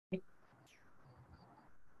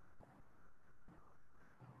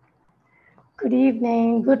Good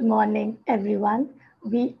evening, good morning, everyone.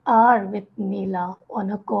 We are with Nila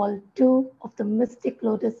on a call 2 of the Mystic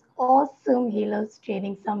Lotus Awesome Healers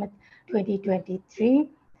Training Summit 2023.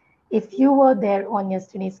 If you were there on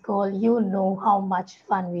yesterday's call, you know how much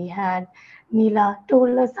fun we had. Nila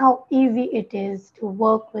told us how easy it is to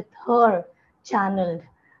work with her channeled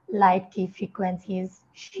light key frequencies.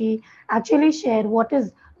 She actually shared what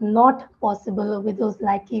is not possible with those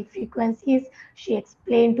light key frequencies. She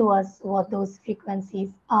explained to us what those frequencies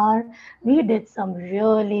are. We did some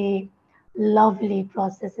really lovely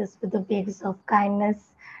processes with the waves of kindness,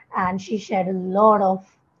 and she shared a lot of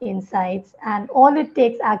insights. And all it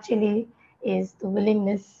takes actually is the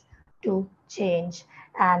willingness to change.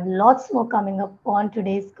 And lots more coming up on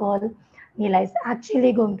today's call. Neela is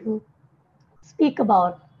actually going to speak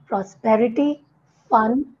about prosperity,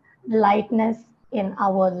 fun, lightness in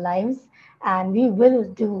our lives, and we will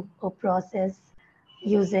do a process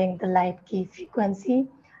using the light key frequency.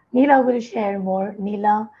 Neela will share more.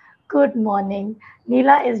 Neela, good morning.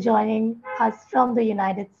 Neela is joining us from the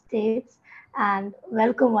United States, and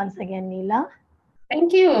welcome once again, Neela.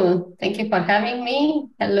 Thank you. Thank you for having me.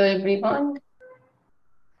 Hello, everyone.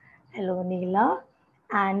 Hello, Neela.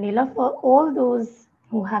 And Neela, for all those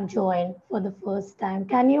who have joined for the first time,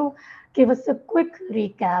 can you give us a quick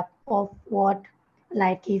recap of what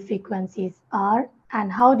light key frequencies are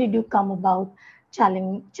and how did you come about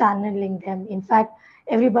channeling them? In fact,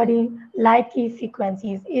 everybody, light key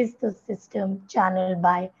frequencies is the system channeled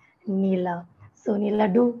by Neela. So, Neela,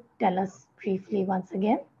 do tell us briefly once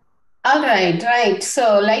again. All right, right.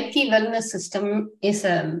 So, Light Key Wellness System is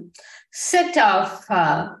a set of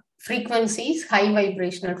frequencies, high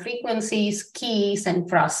vibrational frequencies, keys, and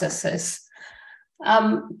processes.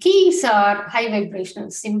 Keys are high vibrational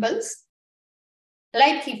symbols.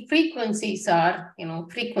 Light key frequencies are,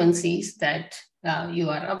 frequencies that you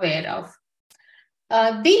are aware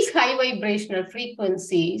of. These high vibrational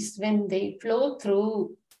frequencies, when they flow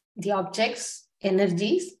through the objects,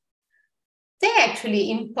 energies, they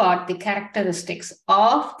actually impart the characteristics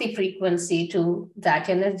of the frequency to that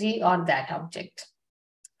energy or that object.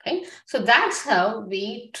 Okay, so that's how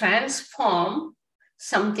we transform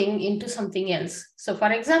something into something else. So,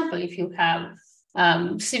 for example, if you have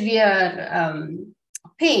severe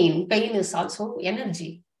pain is also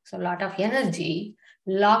energy. So, a lot of energy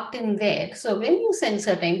locked in there. So, when you send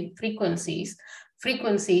certain frequencies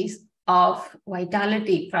of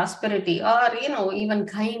vitality, prosperity, or even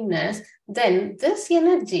kindness, then this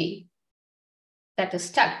energy that is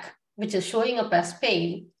stuck, which is showing up as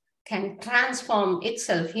pain, can transform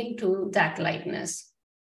itself into that lightness.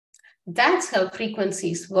 That's how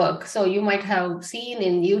frequencies work. So you might have seen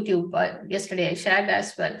in YouTube, yesterday I shared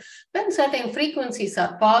as well, when certain frequencies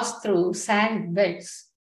are passed through sand beds,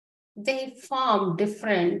 they form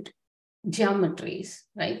different geometries,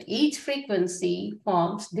 right? Each frequency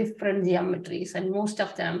forms different geometries, and most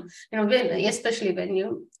of them, especially when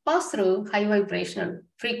you pass through high vibrational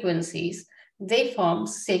frequencies, they form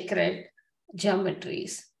sacred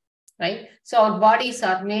geometries, right? So our bodies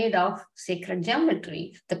are made of sacred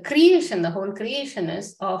geometry. The whole creation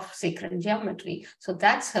is of sacred geometry. So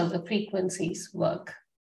that's how the frequencies work.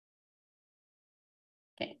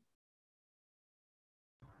 Okay.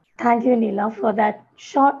 Thank you, Neela, for that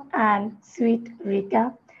short and sweet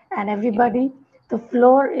recap. And everybody, the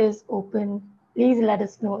floor is open. Please let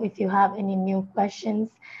us know if you have any new questions.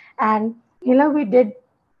 And Neela, we did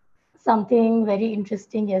something very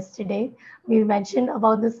interesting yesterday. We mentioned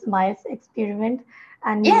about the smiles experiment.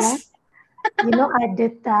 And Neela, Yes. I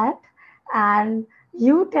did that. And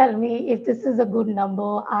you tell me if this is a good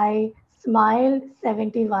number. I smiled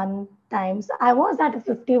 71 times. I was at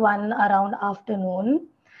 51 around afternoon.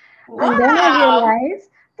 And then I Wow. realized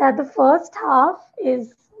that the first half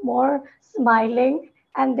is more smiling,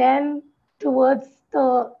 and then towards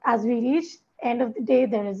as we reach end of the day,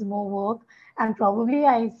 there is more work, and probably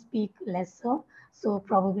I speak lesser, so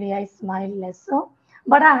probably I smile lesser.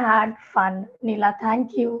 But I had fun. Neela,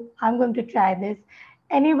 thank you. I'm going to try this.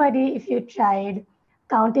 Anybody, if you tried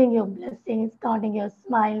counting your blessings, counting your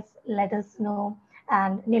smiles, let us know.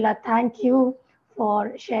 And Neela, thank you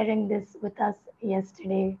for sharing this with us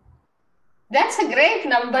yesterday. That's a great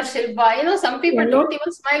number, Shilpa. Some people Yeah. don't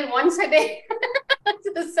even smile once a day.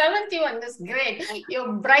 71 is great.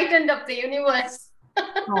 You brightened up the universe.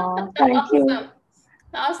 Oh, thank you.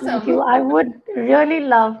 Awesome. Thank you. Awesome. I would really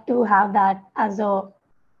love to have that as a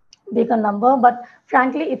bigger number, but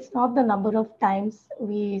frankly, it's not the number of times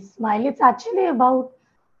we smile. It's actually about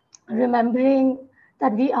remembering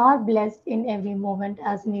that we are blessed in every moment,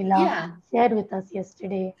 as Neela Yeah. shared with us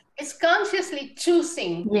yesterday. It's consciously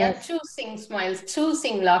choosing, yeah, Yes, choosing smiles,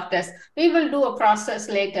 choosing laughter. We will do a process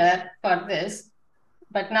later for this,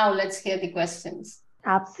 but now let's hear the questions.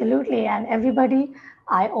 absolutely. And everybody,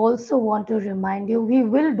 I also want to remind you, we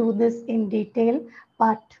will do this in detail,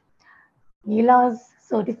 but Neela's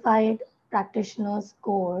certified practitioner's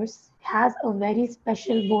course has a very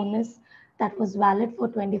special bonus that was valid for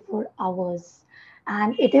 24 hours,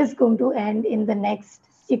 and it is going to end in the next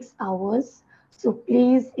 6 hours. So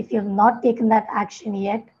please, if you have not taken that action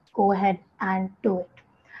yet, go ahead and do it.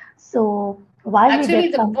 So while we Actually,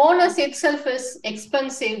 get the some, bonus itself is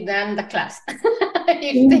expensive than the class.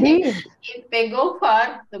 if they indeed, if they go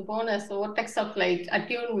for the bonus vortex of light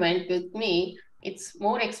attunement with me, it's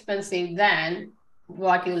more expensive than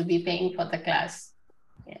what you'll be paying for the class.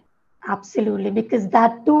 Yeah. absolutely, because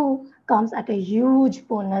that too comes at a huge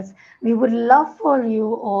bonus. We would love for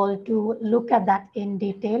you all to look at that in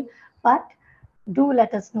detail, but do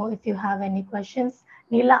let us know if you have any questions.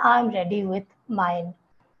 Neela, I'm ready with mine.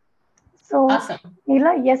 So, Awesome.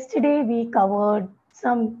 Neela, yesterday we covered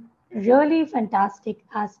some really fantastic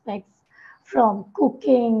aspects from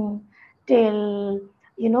cooking till,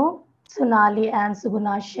 Sonali and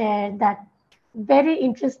Suguna shared that very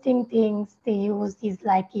interesting things they use these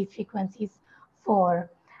light key frequencies for.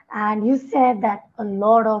 And you said that a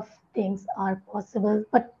lot of things are possible.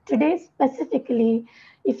 But today, specifically,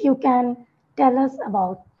 if you can tell us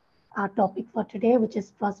about our topic for today, which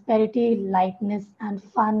is prosperity, lightness, and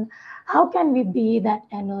fun. How can we be that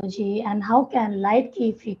energy, and how can light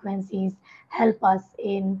key frequencies help us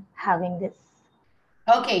in having this?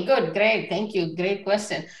 Okay, good, great. Thank you. Great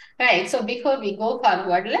question. Right. So before we go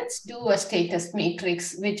forward, let's do a status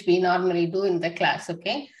matrix, which we normally do in the class.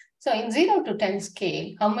 Okay. So in 0 to 10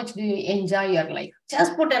 scale, how much do you enjoy your life?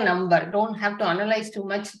 Just put a number. Don't have to analyze too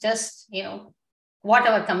much. Just,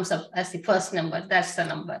 whatever comes up as the first number, that's the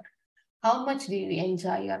number. How much do you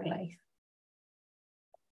enjoy your life?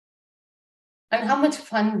 And how much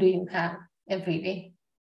fun do you have every day?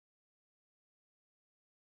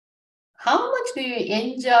 How much do you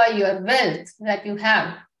enjoy your wealth that you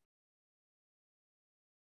have?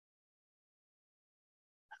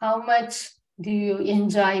 How much do you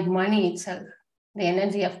enjoy money itself, the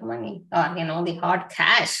energy of money, or the hard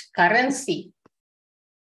cash, currency?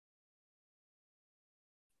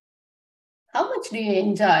 How much do you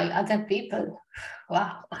enjoy other people?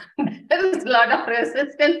 Wow, there is a lot of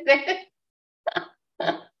resistance there.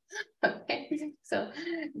 Okay, so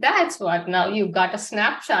that's what now you got a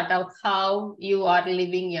snapshot of how you are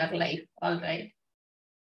living your life. All right.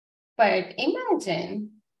 But imagine,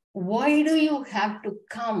 why do you have to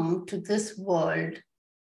come to this world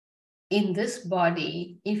in this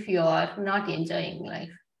body if you are not enjoying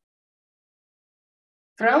life?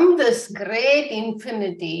 From this great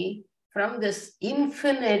infinity, from this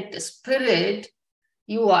infinite spirit,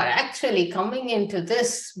 you are actually coming into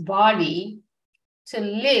this body to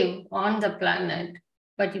live on the planet.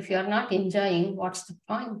 But if you're not enjoying, what's the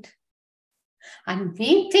point? And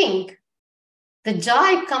we think the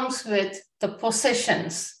joy comes with the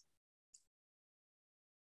possessions.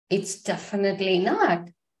 It's definitely not.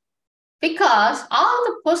 Because all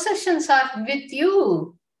the possessions are with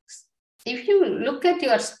you. If you look at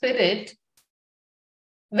your spirit,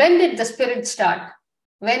 when did the spirit start?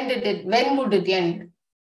 When would it end?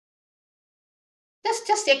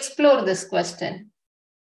 Just explore this question.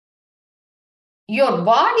 Your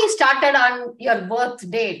body started on your birth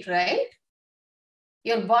date, right?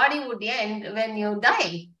 Your body would end when you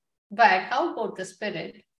die. But how about the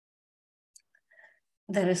spirit?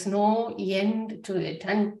 There is no end to it.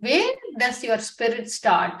 And where does your spirit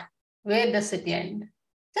start? Where does it end?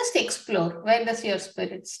 Just explore. Where does your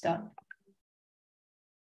spirit start?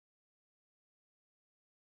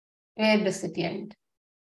 Where does it end?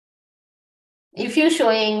 If you're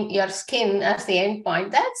showing your skin as the end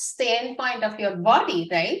point, that's the end point of your body,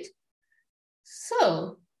 right?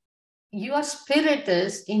 So your spirit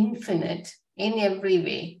is infinite in every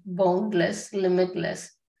way, boundless,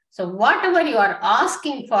 limitless. So whatever you are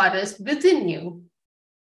asking for is within you.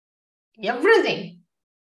 Everything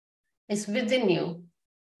is within you.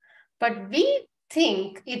 But we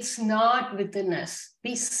think it's not within us.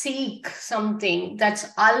 We seek something that's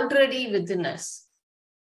already within us.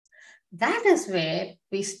 That is where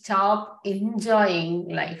we stop enjoying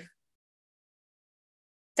life.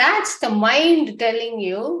 That's the mind telling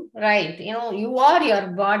you, right? You are your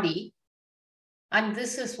body, and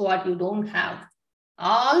this is what you don't have.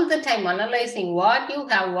 All the time analyzing what you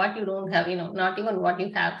have, what you don't have, not even what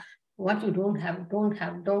you have, what you don't have.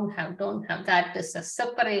 That is a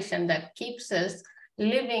separation that keeps us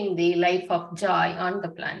living the life of joy on the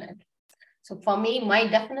planet. So for me, my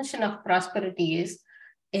definition of prosperity is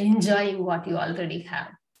enjoying what you already have.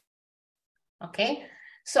 Okay,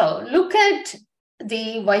 so look at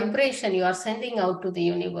the vibration you are sending out to the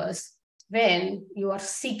universe when you are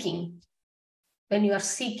seeking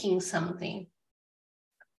something.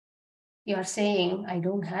 You are saying, I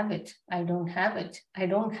don't have it, I don't have it, I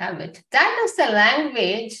don't have it. That is the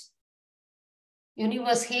language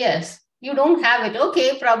universe hears. You don't have it.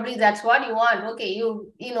 Okay, probably that's what you want. Okay,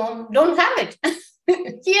 you don't have it.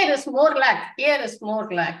 Here is more lack. Here is more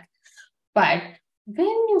lack. But when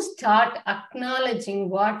you start acknowledging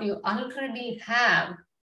what you already have,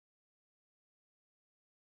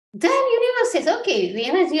 then universe says, okay, the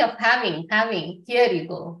energy of having, here you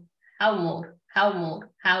go. Have more, have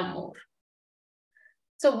more, have more.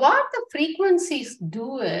 So what the frequencies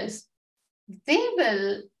do is they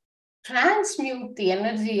will transmute the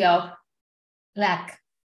energy of lack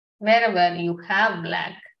wherever you have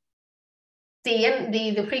lack.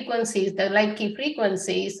 The frequencies, the light key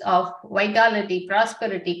frequencies of vitality,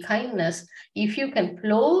 prosperity, kindness, if you can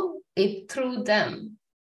flow it through them,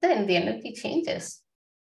 then the energy changes.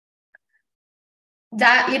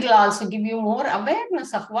 That it'll also give you more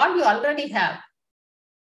awareness of what you already have.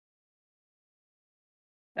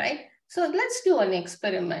 Right? So let's do an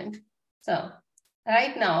experiment. So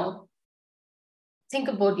right now, think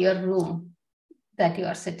about your room that you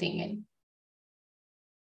are sitting in.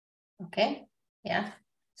 Okay? Yeah.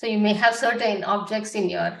 So you may have certain objects in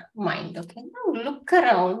your mind. Okay. Now look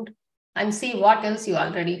around and see what else you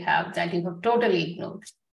already have that you have totally ignored.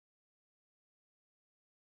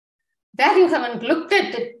 That you haven't looked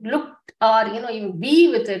at it, or you be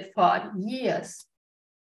with it for years.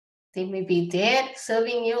 They may be there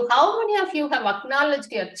serving you. How many of you have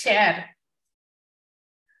acknowledged your chair?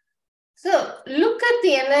 So look at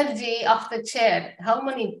the energy of the chair. How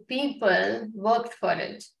many people worked for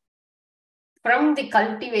it? From the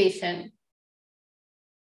cultivation,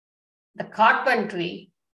 the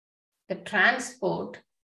carpentry, the transport.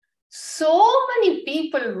 So many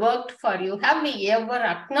people worked for you. Have we ever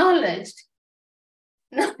acknowledged?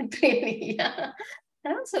 Not really. Yeah.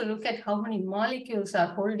 And also look at how many molecules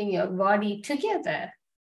are holding your body together.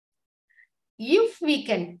 If we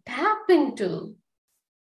can tap into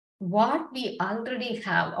what we already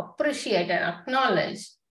have, appreciate and acknowledge,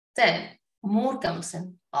 then more comes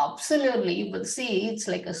in. Absolutely, you will see it's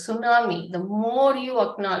like a tsunami. The more you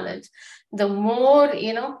acknowledge, the more,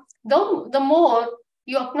 the more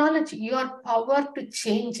you acknowledge your power to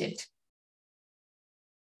change it.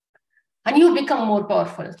 And you become more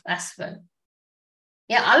powerful as well.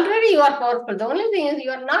 Yeah, already you are powerful. The only thing is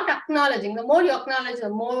you are not acknowledging. The more you acknowledge, the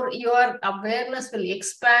more your awareness will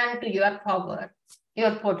expand to your power,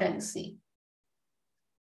 your potency.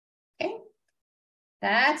 Okay?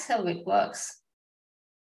 That's how it works.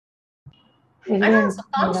 Brilliant. And also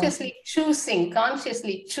consciously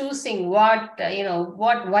choosing what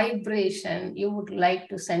vibration you would like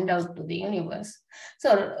to send out to the universe.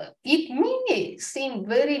 So it may seem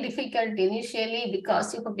very difficult initially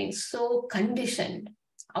because you have been so conditioned,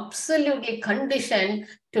 absolutely conditioned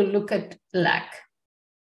to look at lack,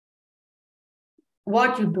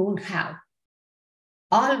 what you don't have,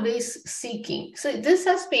 always seeking. So this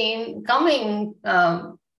has been coming.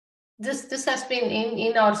 This has been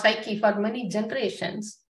in our psyche for many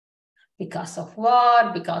generations because of war,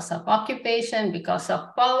 because of occupation, because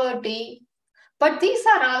of poverty. But these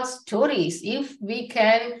are all stories. If we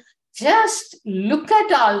can just look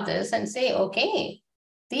at all this and say, okay,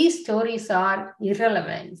 these stories are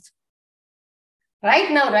irrelevant. Right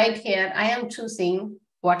now, right here, I am choosing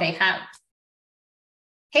what I have.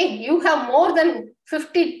 Hey, you have more than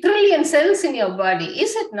 50 trillion cells in your body.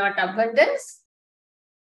 Is it not abundance?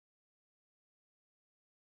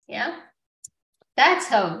 Yeah, that's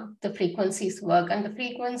how the frequencies work, and the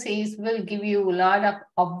frequencies will give you a lot of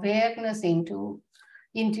awareness into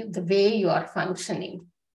the way you are functioning.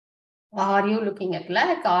 Are you looking at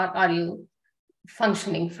lack, or are you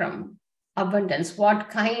functioning from abundance? What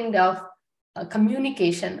kind of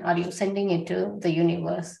communication are you sending into the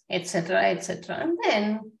universe, etc., etc.? And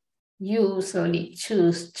then you slowly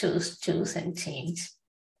choose and change.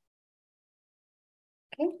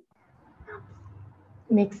 Okay.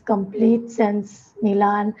 Makes complete sense,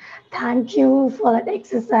 Nila. And thank you for that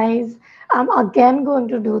exercise. I'm again going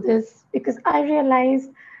to do this because I realized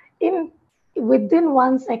in within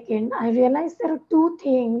 1 second, I realized there are two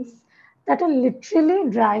things that are literally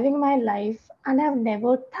driving my life and I've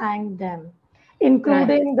never thanked them, Right.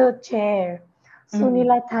 including the chair. So, Mm.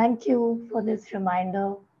 Nila, thank you for this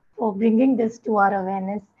reminder, for bringing this to our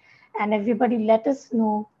awareness. And everybody, let us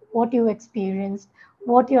know what you experienced,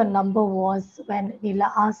 what your number was when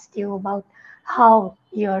Nila asked you about how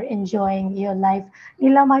you're enjoying your life.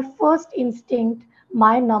 Nila, my first instinct,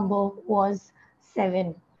 my number was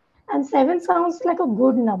 7. And 7 sounds like a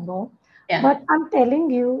good number, Yeah. but I'm telling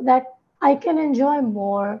you that I can enjoy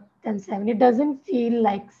more than 7. It doesn't feel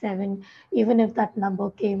like 7, even if that number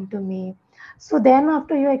came to me. So then,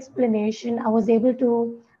 after your explanation, I was able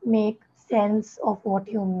to make sense of what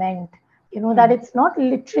you meant. That Mm. it's not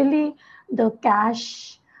literally the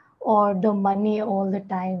cash or the money all the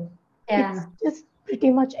time. It's Yeah. just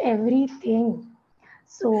pretty much everything.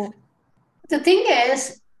 So, The thing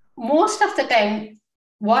is, most of the time,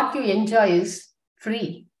 what you enjoy is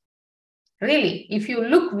free. Really, if you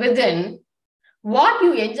look within, what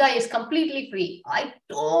you enjoy is completely free. I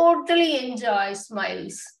totally enjoy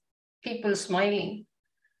smiles, people smiling.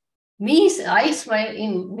 Me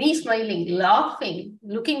smiling, laughing,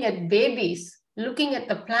 looking at babies, looking at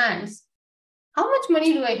the plants. How much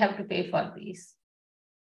money do I have to pay for these?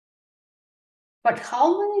 But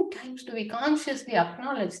how many times do we consciously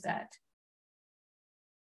acknowledge that?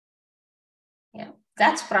 Yeah,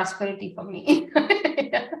 that's prosperity for me.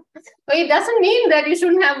 Yeah. But it doesn't mean that you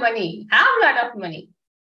shouldn't have money. Have a lot of money.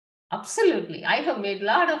 Absolutely. I have made a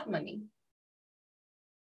lot of money.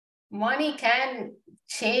 Money can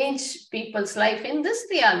change people's life in this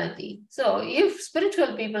reality. So if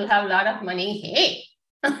spiritual people have a lot of money, hey,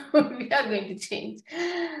 we are going to change,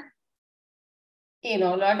 a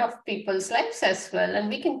lot of people's lives as well. And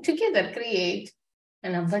we can together create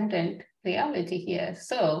an abundant reality here.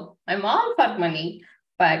 So I'm all for money,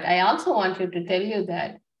 but I also want you to tell you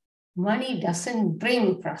that money doesn't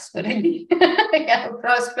bring prosperity. Yeah,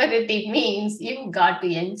 prosperity means you've got to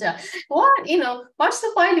enjoy. What's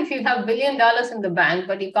the point if you have $1 billion in the bank,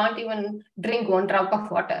 but you can't even drink one drop of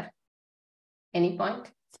water? Any point?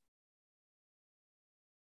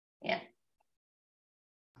 Yeah.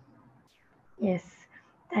 yes,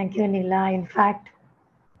 thank you, Nila. In fact,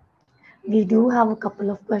 we do have a couple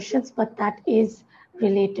of questions, but that is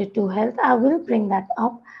related to health. I will bring that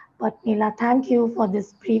up. But Neela, thank you for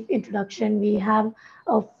this brief introduction. We have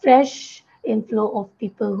a fresh inflow of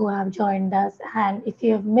people who have joined us. And if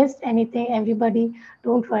you have missed anything, everybody,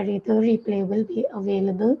 don't worry, the replay will be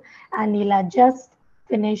available. And Neela just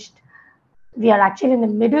finished, we are actually in the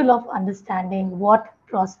middle of understanding what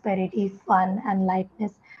prosperity, fun, and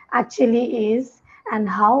lightness actually is, and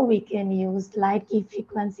how we can use light key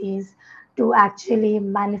frequencies to actually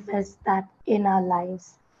manifest that in our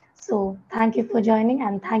lives. So, thank you for joining,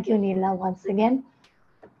 and thank you, Neela, once again.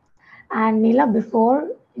 And Neela, before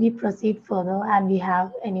we proceed further and we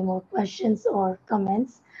have any more questions or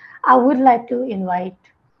comments, I would like to invite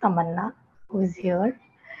Tamanna, who is here,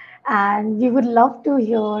 and we would love to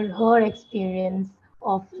hear her experience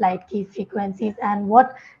of light key frequencies and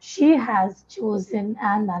what she has chosen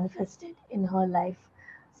and manifested in her life.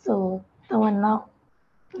 So, Tamanna,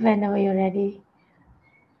 whenever you're ready,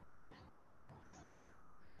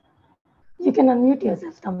 you can unmute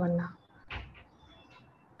yourself, Tamanna.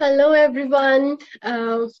 Hello, everyone.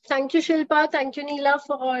 Thank you, Shilpa. Thank you, Neela,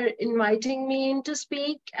 for inviting me in to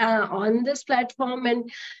speak on this platform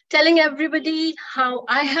and telling everybody how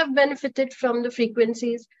I have benefited from the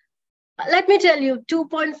frequencies. Let me tell you,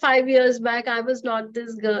 2.5 years back, I was not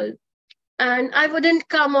this girl. And I wouldn't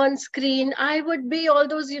come on screen. I would be all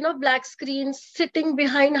those, black screens sitting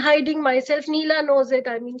behind, hiding myself. Neela knows it.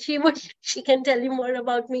 I mean, she can tell you more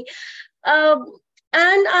about me. Um,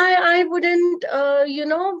 and I wouldn't,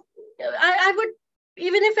 I would,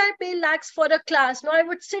 even if I pay lakhs for a class, no, I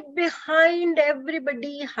would sit behind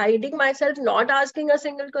everybody, hiding myself, not asking a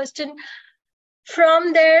single question.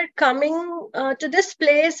 From there, coming to this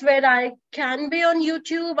place where I can be on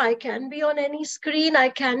YouTube, I can be on any screen, I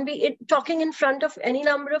can be talking in front of any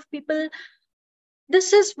number of people.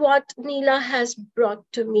 This is what Neela has brought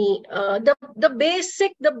to me.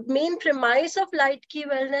 The main premise of Light Key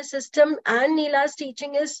Wellness System and Neela's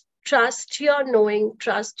teaching is trust your knowing,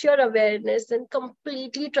 trust your awareness, and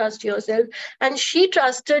completely trust yourself. And she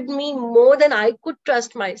trusted me more than I could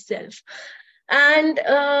trust myself. And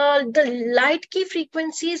the light key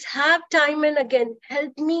frequencies have time and again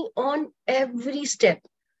helped me on every step.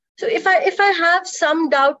 So if I have some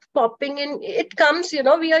doubt popping in, it comes,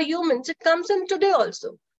 we are humans, it comes in today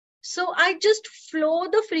also. So I just flow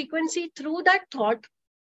the frequency through that thought,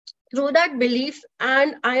 through that belief,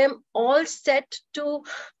 and I am all set to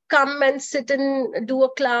come and sit and do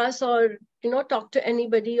a class or talk to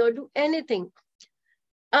anybody or do anything.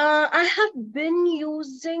 I have been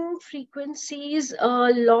using frequencies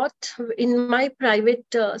a lot in my private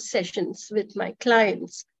sessions with my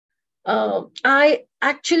clients. I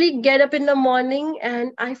actually get up in the morning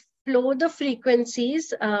and I flow the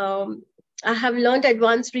frequencies. I have learned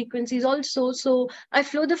advanced frequencies also. So I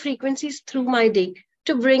flow the frequencies through my day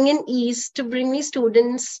to bring in ease, to bring me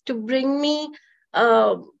students, to bring me,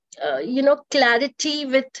 uh, clarity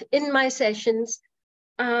within my sessions.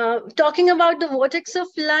 Talking about the vortex of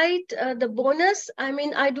light, the bonus, I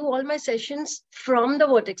mean, I do all my sessions from the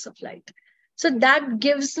vortex of light. So that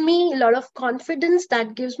gives me a lot of confidence.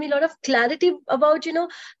 That gives me a lot of clarity about,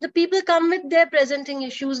 the people come with their presenting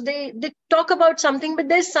issues. They talk about something, but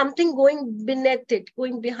there's something going beneath it,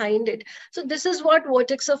 going behind it. So this is what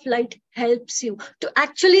vortex of light helps you to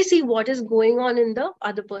actually see what is going on in the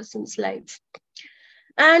other person's life.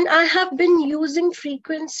 And I have been using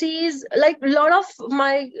frequencies like a lot of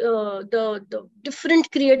my the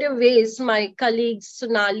different creative ways my colleagues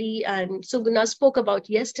Sonali and Suguna spoke about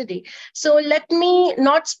yesterday. So let me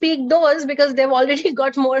not speak those because they've already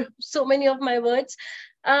got so many of my words.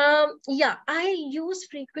 Yeah, I use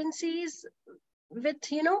frequencies with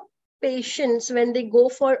patients when they go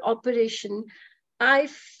for operation. I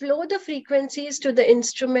flow the frequencies to the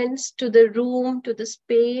instruments, to the room, to the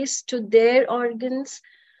space, to their organs.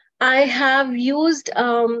 I have used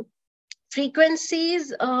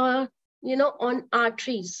frequencies, on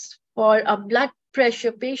arteries for a blood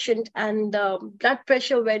pressure patient, and the blood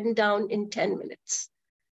pressure went down in 10 minutes.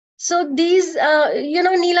 So these,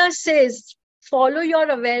 Neela says, follow your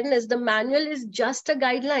awareness. The manual is just a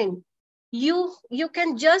guideline. You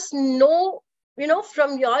can just know,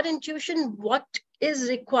 from your intuition what is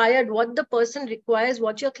required, what the person requires,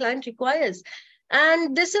 what your client requires.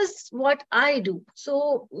 And this is what I do.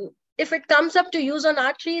 So if it comes up to use on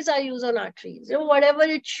arteries, I use on arteries, whatever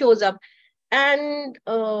it shows up. And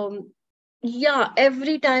yeah,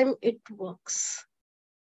 every time it works.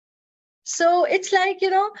 So it's like,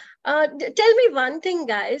 tell me one thing,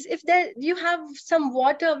 guys. If you have some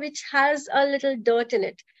water which has a little dirt in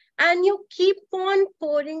it, and you keep on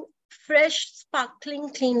pouring fresh, sparkling,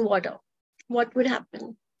 clean water, what would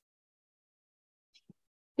happen?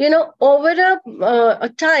 Over a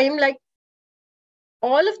time, like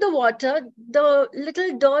all of the water, the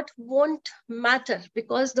little dirt won't matter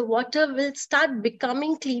because the water will start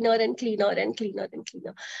becoming cleaner and cleaner and cleaner and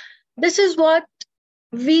cleaner. This is what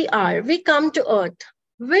we are. We come to earth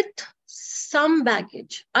with some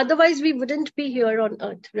baggage. Otherwise, we wouldn't be here on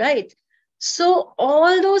earth, right? So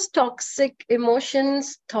all those toxic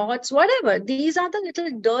emotions, thoughts, whatever, these are the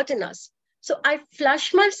little dirt in us. So I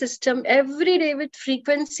flush my system every day with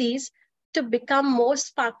frequencies to become more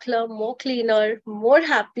sparkler, more cleaner, more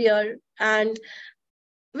happier. And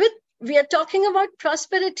we are talking about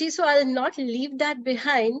prosperity, so I'll not leave that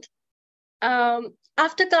behind.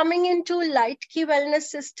 After coming into Light Key Wellness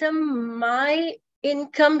System, my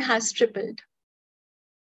income has tripled.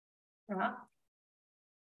 Uh-huh.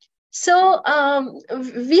 So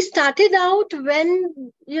we started out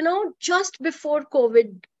when, just before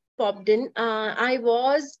COVID popped in. I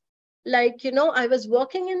was like, I was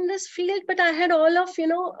working in this field, but I had all of,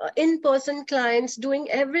 in-person clients doing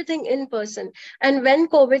everything in person. And when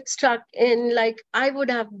COVID struck in, like I would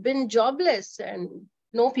have been jobless and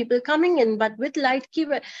no people coming in. But with Light Key,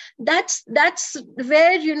 that's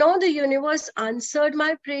where, the universe answered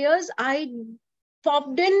my prayers. I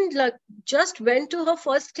popped in, like just went to her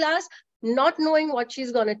first class, not knowing what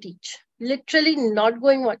she's going to teach, literally not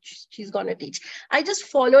going what she's going to teach. I just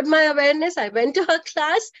followed my awareness. I went to her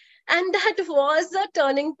class, and that was a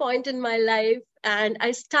turning point in my life. And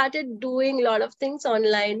I started doing a lot of things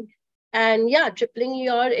online, and yeah, tripling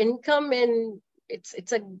your income. And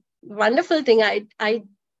it's a wonderful thing. I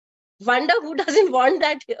wonder who doesn't want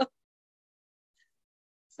that here.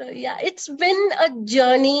 So yeah, it's been a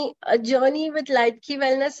journey with Light Key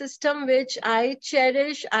Wellness System, which I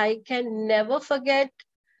cherish. I can never forget.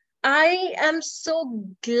 I am so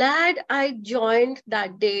glad I joined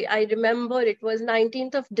that day. I remember it was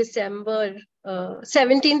 19th of December,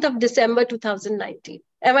 17th of December, 2019.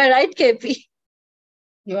 Am I right, KP?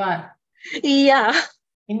 You are. Yeah.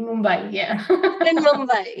 In Mumbai, yeah. In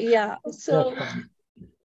Mumbai, yeah. So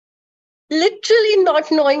literally not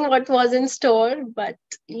knowing what was in store, but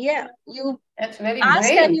yeah, you That's very ask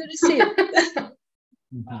brave. and you receive.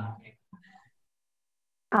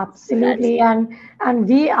 Absolutely. And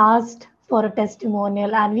we asked for a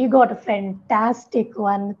testimonial and we got a fantastic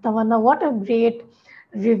one. Tamanna, what a great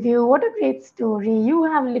review, what a great story. You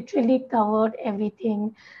have literally covered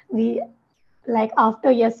everything. We like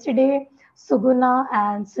after yesterday, Suguna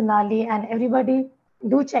and Sonali and everybody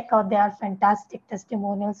Do check out their fantastic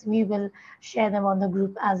testimonials. We will share them on the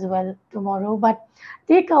group as well tomorrow. But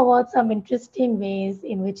they covered some interesting ways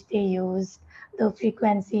in which they used the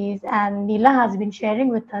frequencies. And Neela has been sharing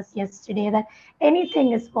with us yesterday that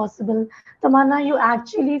anything is possible. Tamanna, you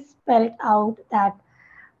actually spelled out that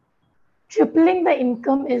tripling the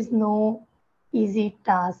income is no easy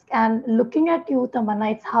task. And looking at you,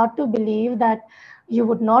 Tamanna, it's hard to believe that you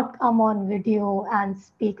would not come on video and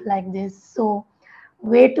speak like this. So,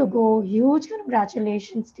 way to go. Huge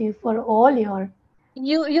congratulations to you for all your.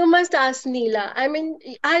 You must ask Neela. I mean,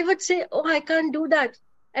 I would say, oh, I can't do that.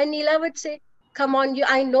 And Neela would say, come on,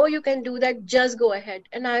 I know you can do that. Just go ahead.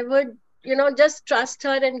 And I would, just trust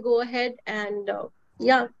her and go ahead. And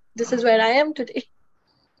yeah, this is where I am today.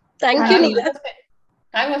 Thank you, Thank I you. Neela.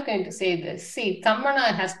 I was going to say this. See,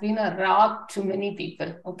 Tammana has been a rock to many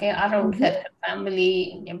people, okay, around Mhm. her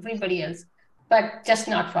family, everybody else, but just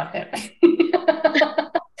not for her.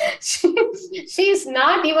 she, she's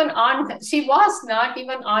not even she was not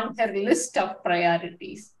even on her list of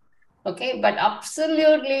priorities, okay, but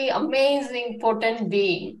absolutely amazing, potent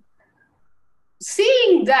being.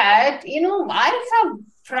 Seeing that, I have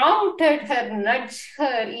prompted her, nudged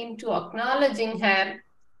her into acknowledging her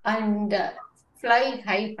and fly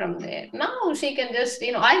high from there. Now she can just,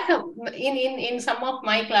 I have, in some of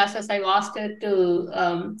my classes, I've asked her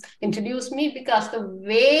to introduce me because the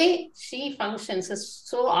way she functions is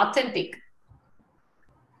so authentic.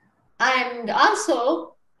 And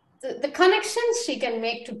also, the connections she can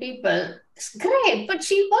make to people is great, but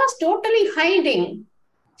she was totally hiding.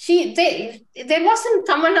 There wasn't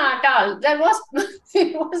Tamanna at all.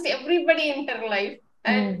 It was everybody in her life,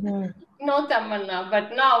 and Mhm. no Tamanna.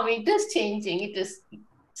 But now it is changing. It is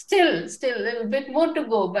still a little bit more to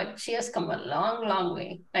go, but she has come a long, long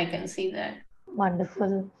way. I can see that.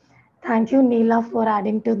 Wonderful. Thank you, Neela, for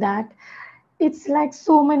adding to that. It's like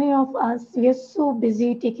so many of us, we are so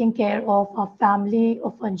busy taking care of our family,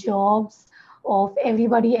 of our jobs, of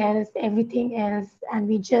everybody else, everything else, and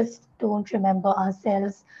we just don't remember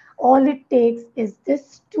ourselves. All it takes is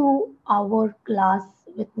this 2 hour class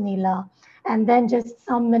with Neela, and then just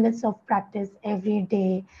some minutes of practice every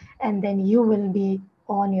day, and then you will be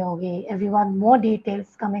on your way. Everyone, more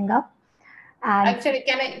details coming up. And Actually,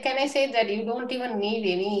 can I say that you don't even need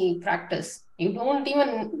any practice? You don't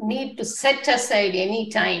even need to set aside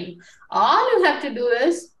any time. All you have to do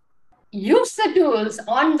is use the tools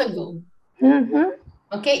on the go. mhm,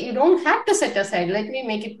 Okay, you don't have to set aside. Let me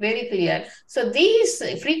make it very clear. So these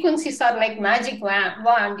frequencies are like magic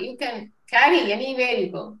wand. You can carry anywhere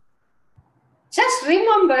you go. Just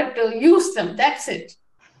remember to use them. That's it.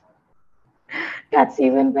 that's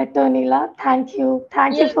even better, Neela. Thank you.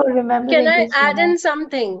 Thank you Yeah. for Can remembering I to add share. in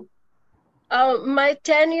something? My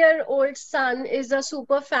 10-year-old son is a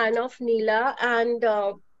super fan of Neela, and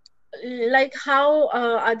like how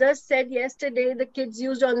others said yesterday, the kids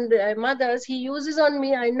used on their mothers, he uses on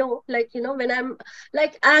me. I know, like, when I'm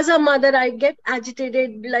like, as a mother, I get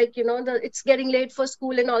agitated, like, it's getting late for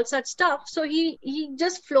school and all such stuff. So he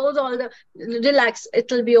just flows all the, relax,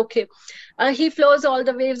 it'll be okay. He flows all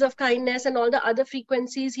the waves of kindness and all the other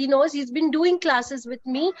frequencies. He knows, he's been doing classes with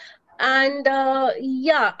me. And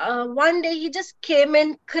yeah, one day he just came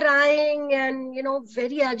in crying and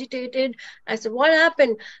very agitated. I said, what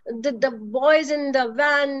happened? The boys in the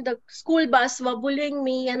van, the school bus were bullying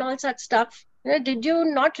me and all such stuff. Did you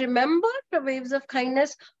not remember the waves of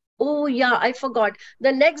kindness? Oh, yeah, I forgot.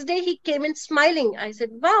 The next day he came in smiling. I said,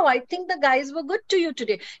 wow, I think the guys were good to you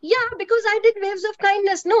today. Yeah, because I did waves of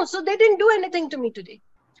kindness. No, so they didn't do anything to me today.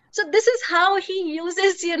 So this is how he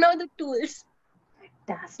uses, the tools.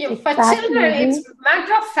 Yeah, Fantastic. for That children, easy. it's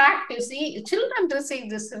matter of fact. You see, children receive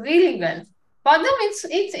this really well. For them,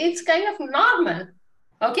 it's kind of normal.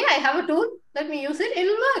 Okay, I have a tool. Let me use it.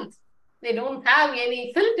 It'll work. They don't have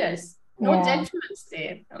any filters. No Yeah. judgments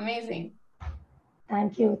there. Amazing.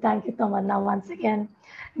 Thank you. Thank you, Tamanna, once again.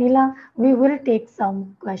 Neela, we will take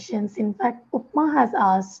some questions. In fact, Upma has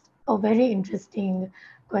asked a very interesting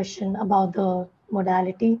question about the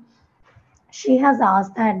modality. She has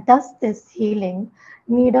asked that does this healing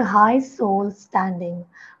need a high soul standing?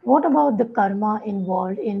 What about the karma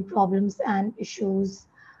involved in problems and issues?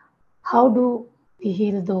 How do we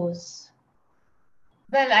heal those?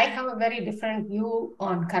 Well, I have a very different view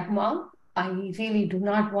on karma. I really do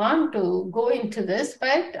not want to go into this,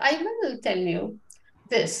 but I will tell you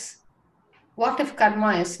this. What if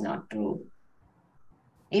karma is not true?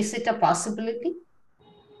 Is it a possibility?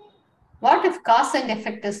 What if cause and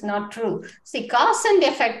effect is not true? See, cause and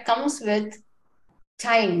effect comes with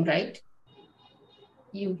time, right?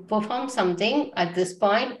 You perform something at this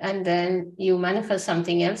point and then you manifest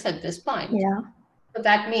something else at this point. Yeah. So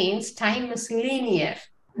that means time is linear.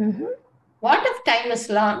 Mm-hmm. What if time is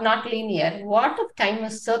not linear? What if time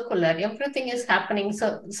is circular? Everything is happening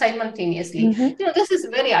simultaneously. Mm-hmm. This is a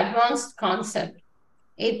very advanced concept.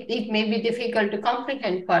 It may be difficult to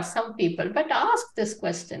comprehend for some people, but ask this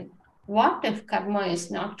question. What if karma is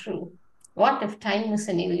not true? What if time is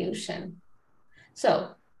an illusion?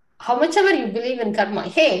 So, how much ever you believe in karma,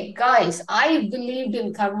 hey guys, I believed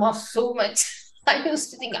in karma so much. I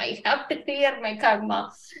used to think I have to clear my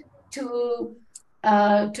karma to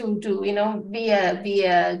be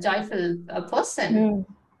a joyful person. Mm.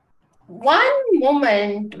 One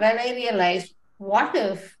moment when I realized, what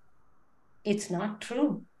if it's not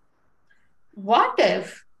true? What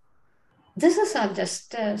if this is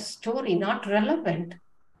just a story, not relevant?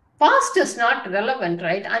 Past is not relevant,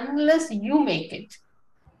 right? Unless you make it.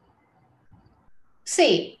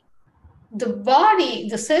 Say,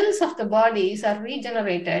 the cells of the bodies are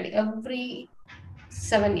regenerated every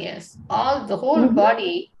 7 years. The whole Mm-hmm.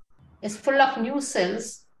 body is full of new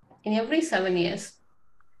cells in every 7 years.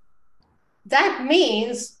 That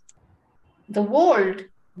means the world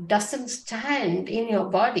doesn't stand in your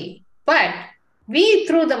body, but we,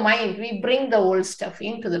 through the mind, we bring the old stuff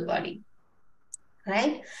into the body,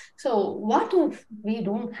 right? So what if we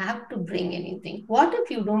don't have to bring anything? What if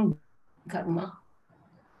you don't bring karma?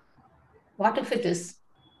 What if it is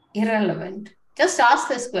irrelevant? Just ask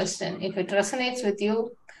this question. If it resonates with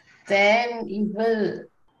you, then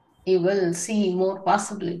you will see more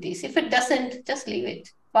possibilities. If it doesn't, just leave it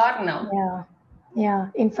for now. Yeah, yeah.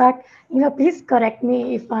 In fact, please correct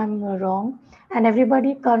me if I'm wrong. And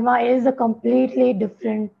everybody, karma is a completely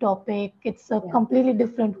different topic. It's a Yeah. completely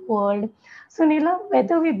different world. So, Neela,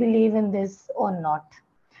 whether we believe in this or not,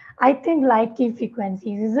 I think light key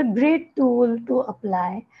frequencies is a great tool to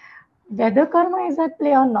apply. Whether karma is at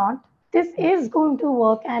play or not, this is going to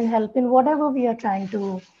work and help in whatever we are trying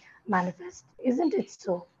to manifest. Isn't it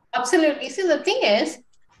so? Absolutely. See, the thing is,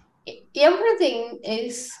 everything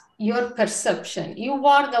is your perception. You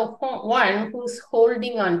are the one who's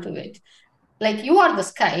holding on to it. Like you are the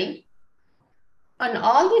sky, and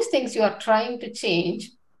all these things you are trying to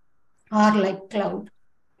change are like cloud.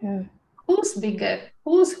 Mm, Who's bigger?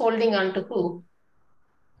 Who's holding on to who?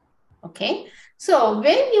 Okay. So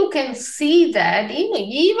when you can see that,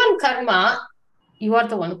 even karma, you are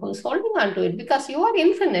the one who's holding on to it because you are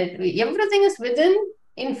infinite. Everything is within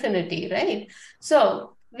infinity, right?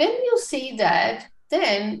 So when you see that,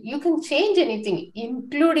 then you can change anything,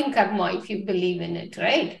 including karma, if you believe in it,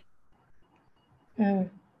 right? mm.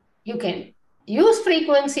 You can use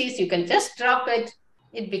frequencies, you can just drop it,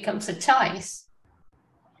 it becomes a choice.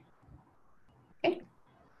 Okay.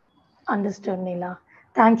 Understood, Neela.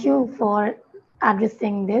 Thank you for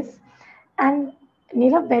addressing this. And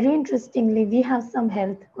Neela, very interestingly, we have some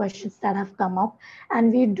health questions that have come up,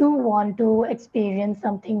 and we do want to experience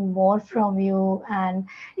something more from you. And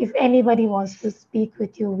if anybody wants to speak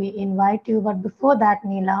with you, we invite you. But before that,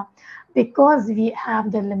 Neela, because we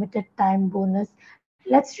have the limited time bonus,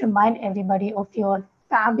 let's remind everybody of your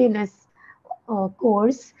fabulous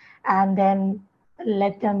course and then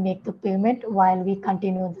let them make the payment while we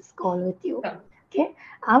continue this call with you. So, Okay,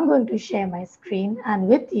 I'm going to share my screen, and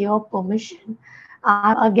with your permission,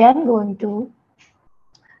 I'm again going to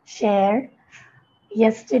share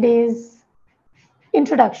yesterday's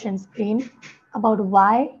introduction screen about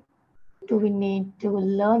why do we need to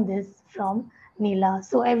learn this from Neela.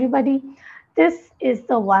 So, everybody, this is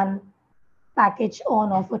the one package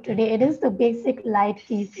on offer today. It is the basic light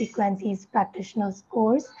key frequencies practitioners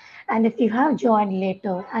course. And if you have joined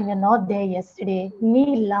later and you're not there yesterday,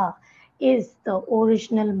 Neela is the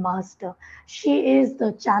original master. She is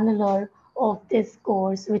the channeler of this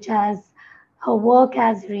course, which has her work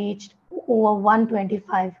has reached over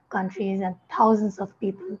 125 countries and thousands of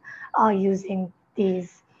people are using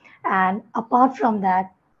these. And apart from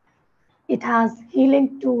that, it has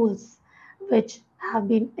healing tools which have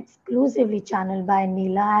been exclusively channeled by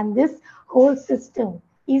Neela, and this whole system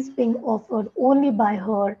is being offered only by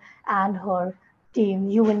her and her team.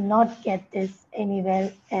 You will not get this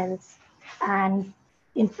anywhere else. And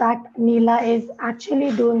in fact, Neela is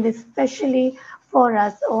actually doing this specially for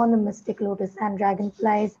us on the Mystic Lotus and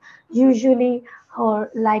Dragonflies. Usually, her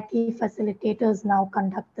lucky facilitators now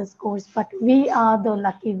conduct this course, but we are the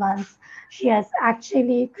lucky ones. She has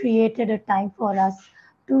actually created a time for us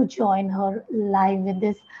to join her live with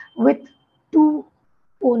this, with two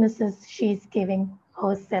bonuses she's giving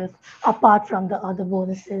herself apart from the other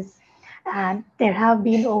bonuses. And there have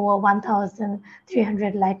been over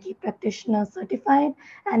 1,300 Light Key practitioners certified.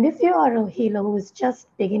 And if you are a healer who is just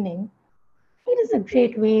beginning, It is a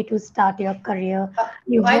great way to start your career.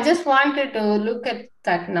 I just wanted to look at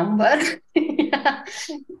that number. Yeah.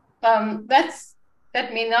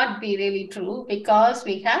 That may not be really true because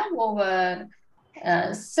we have over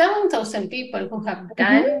 7,000 people who have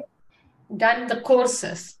done the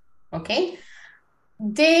courses. Okay,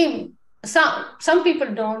 they some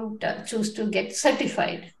people don't choose to get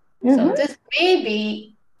certified. So this may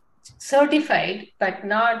be certified, but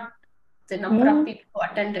not the number of people who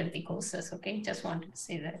attended the courses. Okay, just wanted to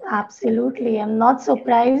say that. Absolutely. I'm not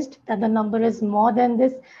surprised that the number is more than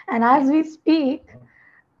this. And as we speak,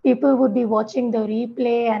 people would be watching the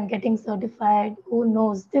replay and getting certified. Who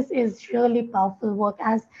knows? This is really powerful work.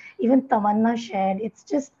 As even Tamanna shared, it's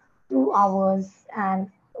just 2 hours, and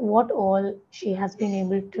what all she has been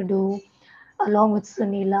able to do along with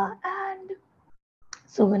Sunila and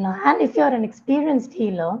Suvina. And if you're an experienced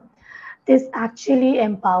healer, this actually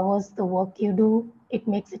empowers the work you do. It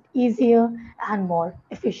makes it easier and more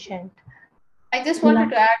efficient. I just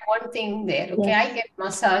wanted to add one thing there. Okay, Yes. I get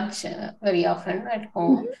massage very often at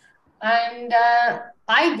home, and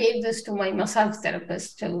I gave this to my massage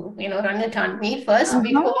therapist to run it on me first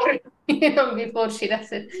before before she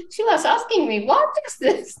does it. She was asking me, "What is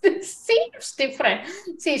this? This seems different."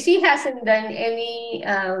 See, she hasn't done any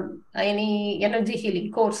energy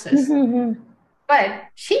healing courses. But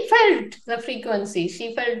she felt the frequency,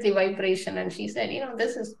 she felt the vibration, and she said,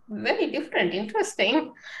 this is very different,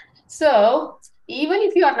 interesting. So, even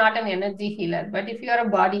if you are not an energy healer, but if you are a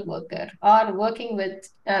body worker or working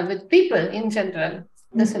with people in general,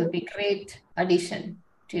 this will be great addition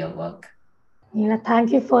to your work. Neela,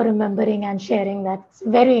 thank you for remembering and sharing that. It's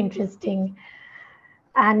very interesting.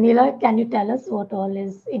 And Neela, can you tell us what all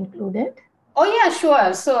is included? Oh, yeah,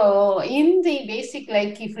 sure. So, in the basic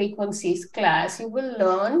light key frequencies class, you will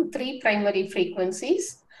learn 3 primary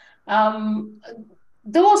frequencies.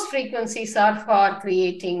 Those frequencies are for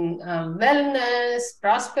creating wellness,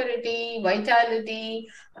 prosperity, vitality,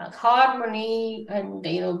 harmony, and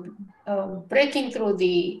breaking through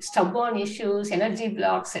the stubborn issues, energy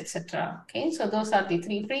blocks, etc. Okay, so those are the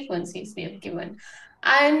 3 frequencies we have given.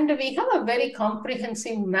 And we have a very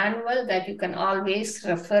comprehensive manual that you can always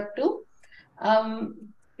refer to.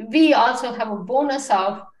 We also have a bonus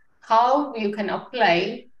of how you can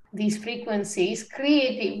apply these frequencies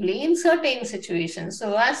creatively in certain situations.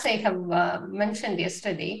 So as I have mentioned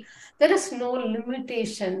yesterday, there is no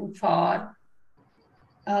limitation for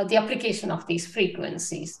the application of these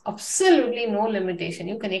frequencies. Absolutely no limitation.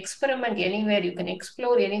 You can experiment anywhere, you can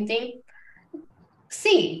explore anything.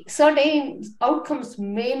 See, certain outcomes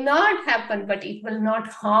may not happen, but it will not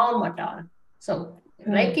harm at all. So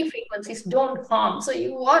light frequencies don't harm. So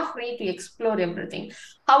you are free to explore everything.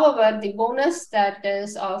 However, the bonus that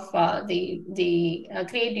is of the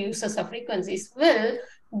creative uses of frequencies will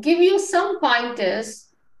give you some pointers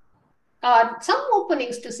or some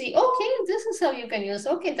openings to see, okay, this is how you can use.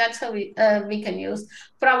 Okay, that's how we can use.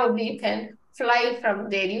 Probably you can fly from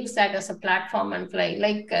there, use that as a platform and fly.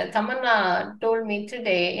 Like Tamanna told me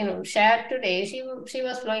today, shared today, she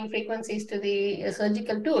was flowing frequencies to the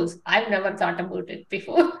surgical tools. I've never thought about it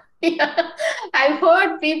before. Yeah. I've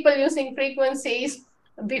heard people using frequencies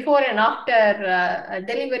before and after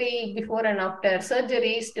delivery, before and after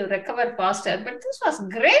surgeries to recover faster. But this was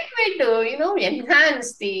great way to,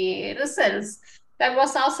 enhance the results. That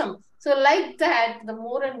was awesome. So like that, the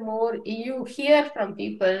more and more you hear from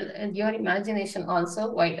people and your imagination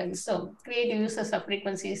also widens. So creative uses of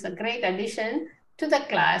frequency is a great addition to the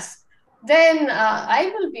class. Then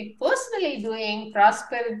I will be personally doing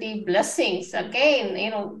prosperity blessings. Again,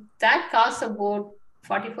 that costs about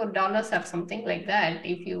 $44 or something like that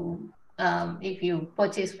if you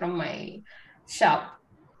purchase from my shop.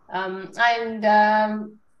 And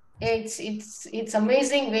it's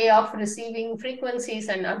amazing way of receiving frequencies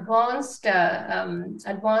and advanced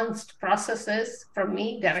processes from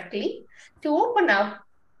me directly to open up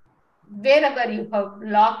wherever you have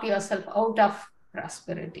locked yourself out of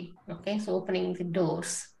prosperity. Okay, so opening the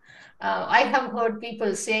doors. I have heard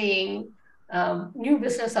people saying new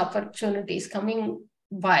business opportunities coming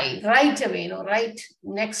by right away, right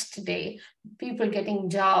next day, people getting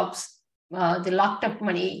jobs, the locked up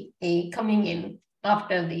money coming in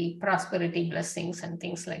after the prosperity blessings and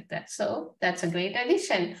things like that. So that's a great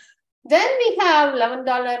addition. Then we have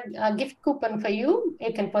 $11 gift coupon for you.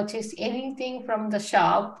 You can purchase anything from the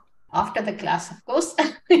shop after the class, of course.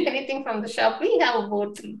 Anything from the shop. We have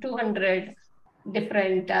about 200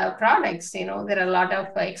 different products. There are a lot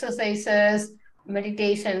of exercises,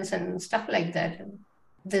 meditations, and stuff like that.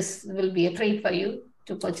 This will be a treat for you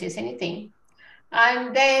to purchase anything.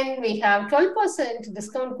 And then we have 12%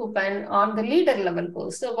 discount coupon on the leader level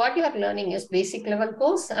course. So what you are learning is basic level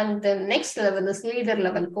course, and the next level is leader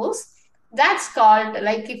level course. That's called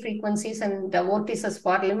Light frequencies and vortices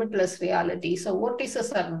for limitless reality. So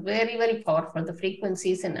vortices are very, very powerful, the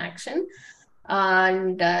frequencies in action.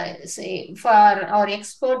 And say for our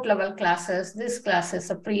expert level classes, this class is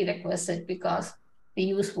a prerequisite because we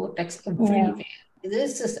use vortex everywhere.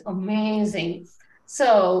 This is amazing.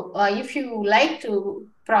 So if you like to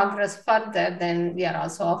progress further, then we are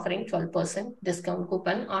also offering 12% discount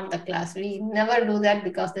coupon on the class. We never do that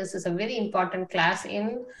because this is a very important class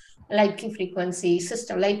in Light frequency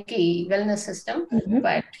system, Light wellness system.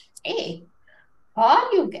 But hey,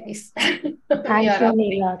 all you guys, we Thank are you, offering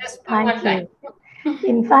Neela. just for Thank one time. you.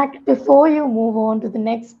 In fact, before you move on to the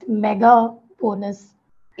next mega bonus,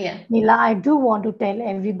 Yeah. Neela, I do want to tell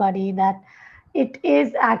everybody that it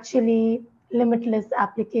is actually limitless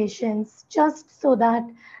applications, just so that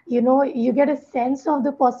you get a sense of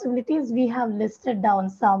the possibilities. We have listed down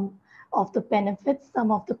some of the benefits,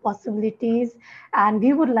 some of the possibilities, and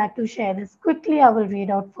we would like to share this quickly. I will read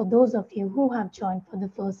out for those of you who have joined for the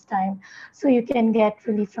first time. So you can get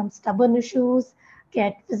relief from stubborn issues,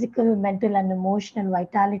 get physical, mental, and emotional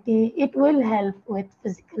vitality. It will help with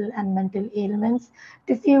physical and mental ailments,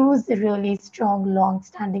 diffuse the really strong, long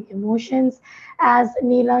standing emotions, as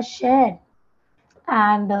Neela shared,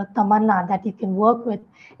 and Tamanna, that you can work with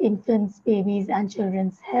infants, babies, and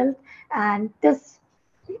children's health. And this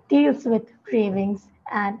deals with cravings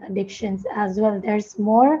and addictions as well. There's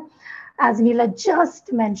more. As Neela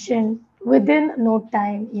just mentioned, within no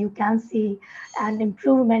time, you can see an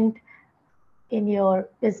improvement in your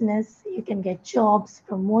business. You can get jobs,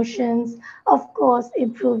 promotions, of course,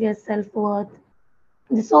 improve your self worth.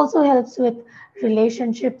 This also helps with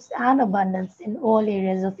relationships and abundance in all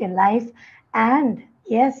areas of your life. And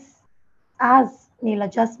yes, as Neela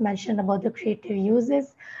just mentioned about the creative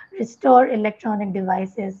uses, restore electronic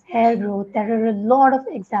devices, hair growth. There are a lot of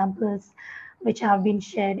examples which have been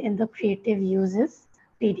shared in the creative uses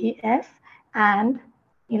PDF. And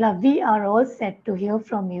Neela, we are all set to hear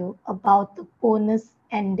from you about the bonus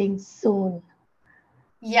ending soon.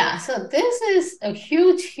 Yeah, so this is a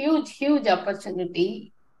huge, huge, huge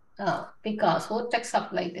opportunity because vortex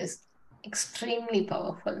of light is extremely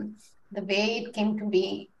powerful. The way it came to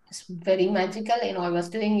be is very magical. I was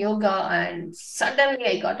doing yoga and suddenly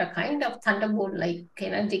I got a kind of thunderbolt like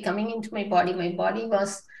energy coming into my body. My body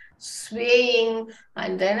was swaying,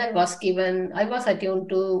 and then I was attuned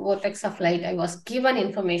to vortex of light. I was given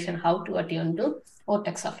information how to attune to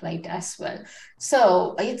vortex of light as well.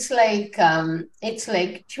 So it's like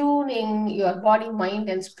tuning your body, mind,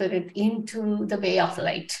 and spirit into the way of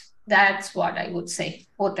light. That's what I would say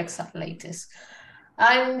vortex of light is.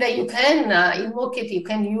 And you can invoke it, you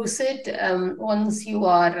can use it once you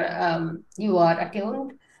are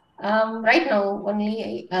attuned. Right now,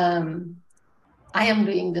 only I am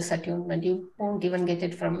doing this attunement. You won't even get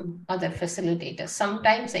it from other facilitators.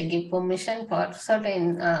 Sometimes I give permission for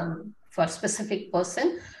certain for specific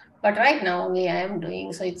person, but right now only I am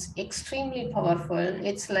doing. So it's extremely powerful.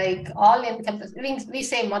 It's like all encompassing. We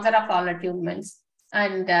say mother of all attunements,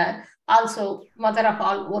 and also mother of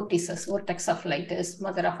all vortices. Vortex of light is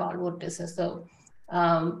mother of all vortices. So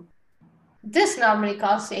this normally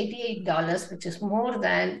costs $88, which is more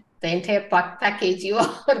than the entire package you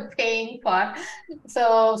are paying for.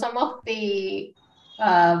 So some of the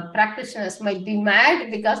practitioners might be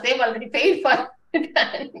mad because they've already paid for it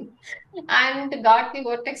and got the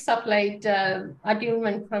vortex of light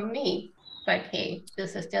attunement from me. But hey,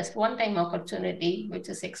 this is just one-time opportunity which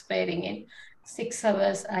is expiring in 6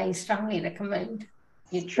 hours. I strongly recommend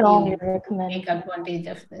Strongly you recommend. take advantage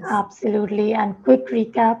of this. Absolutely. And quick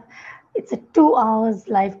recap, it's a 2 hours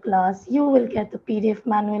live class. You will get the PDF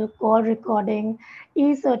manual, call recording,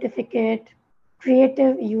 e-certificate,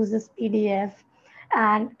 creative users PDF,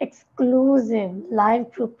 and exclusive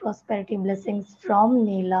live group prosperity blessings from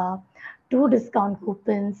Neela, 2 discount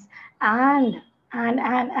coupons, and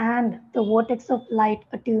the vortex of light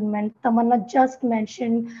attunement. Tamanna just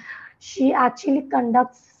mentioned she actually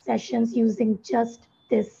conducts sessions using just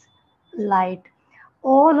this light.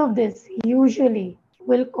 All of this usually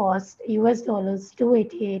will cost US dollars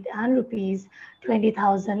 288 and rupees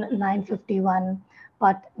 20,951.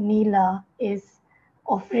 But Neela is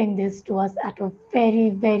offering this to us at a very,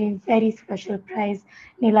 very, very special price.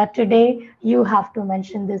 Neela, today you have to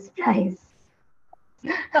mention this price.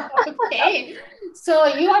 Okay, so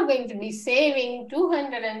you are going to be saving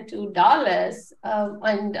 $202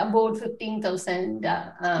 and about 15,000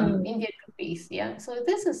 Indian rupees. Yeah, so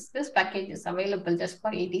this package is available just for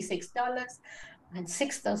 $86. and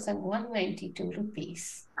 6,192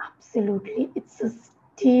 rupees. Absolutely. It's a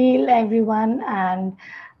steal, everyone, and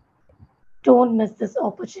don't miss this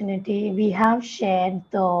opportunity. We have shared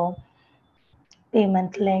the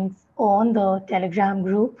payment links on the Telegram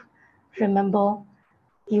group. Remember,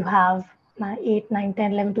 you have 8, 9,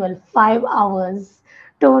 10, 11, 12, 5 hours.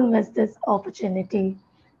 Don't miss this opportunity.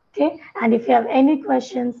 Okay. And if you have any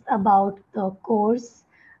questions about the course,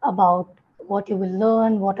 about what you will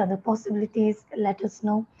learn, what are the possibilities, let us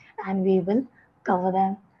know and we will cover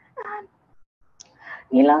them. And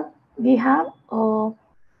Neela, we have a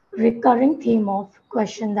recurring theme of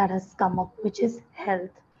question that has come up, which is health.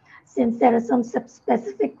 Since there are some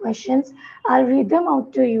specific questions, I'll read them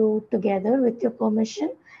out to you together with your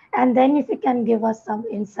permission. And then if you can give us some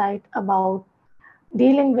insight about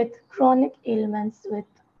dealing with chronic ailments with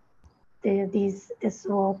this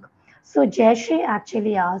work. So Jayashree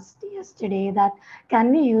actually asked yesterday that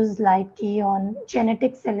can we use light key on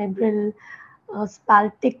genetic cerebral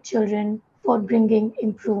spastic children for bringing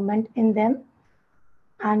improvement in them?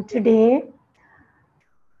 And today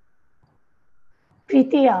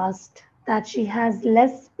Preeti asked that she has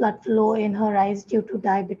less blood flow in her eyes due to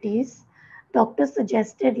diabetes. Doctor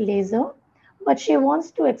suggested laser, but she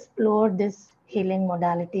wants to explore this healing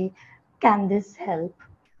modality. Can this help?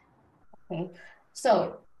 Okay.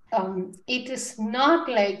 So it is not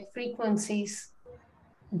like frequencies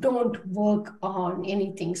don't work on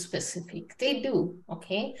anything specific. They do,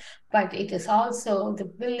 okay? But it is also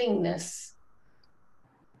the willingness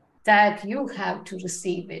that you have to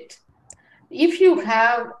receive it. If you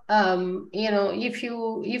have, if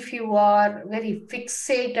you are very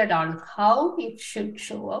fixated on how it should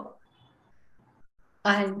show up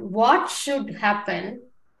and what should happen,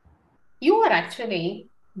 you are actually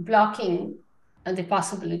blocking the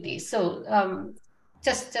possibilities. So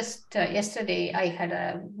just yesterday, I had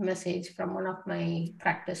a message from one of my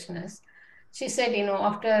practitioners. She said,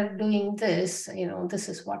 after doing this, this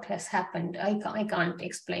is what has happened. I can't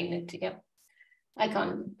explain it. Yeah. I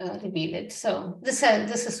can't reveal it. So this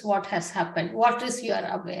is what has happened. What is your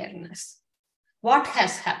awareness? What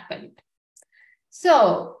has happened?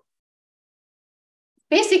 So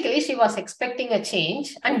basically, she was expecting a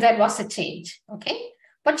change, and there was a change. Okay.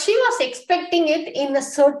 But she was expecting it in a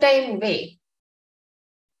certain way.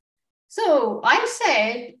 So I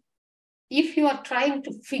said, if you are trying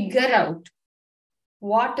to figure out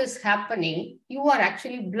what is happening, you are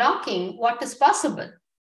actually blocking what is possible.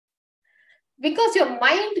 Because your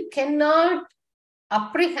mind cannot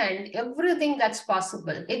apprehend everything that's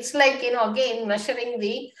possible. It's like, again, measuring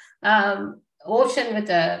the ocean with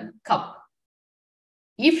a cup.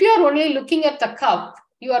 If you're only looking at the cup,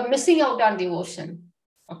 you are missing out on the ocean.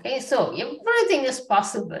 Okay, so everything is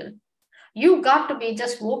possible. You got to be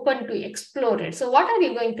just open to explore it. So what are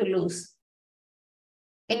you going to lose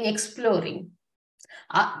in exploring?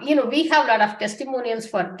 We have a lot of testimonials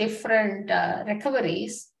for different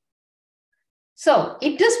recoveries. So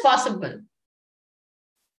it is possible.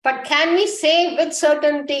 But can we say with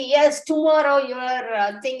certainty, yes, tomorrow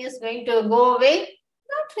your thing is going to go away?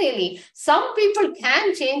 Not really. Some people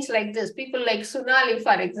can change like this. People like Sunali,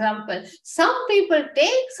 for example. Some people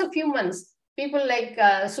takes a few months. People like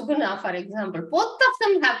Suguna, for example. Both of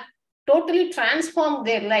them have totally transformed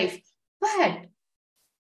their life. But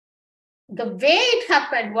the way it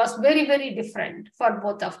happened was very, very different for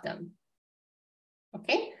both of them.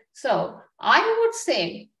 Okay. So I would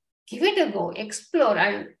say, give it a go, explore.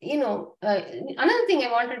 And, another thing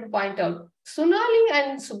I wanted to point out, Sunali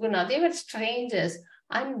and Suguna, they were strangers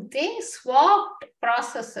and they swapped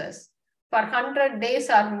processes for 100 days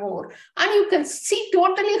or more. And you can see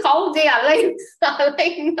totally how they align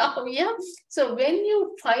now. Yeah. So when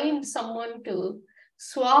you find someone to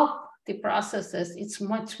swap the processes, it's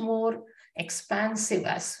much more expansive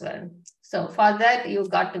as well. So for that, you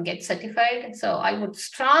got to get certified. So I would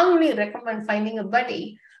strongly recommend finding a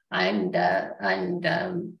buddy and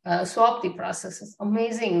swap the processes.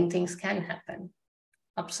 Amazing things can happen.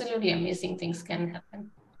 Absolutely amazing things can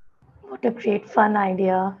happen. What a great fun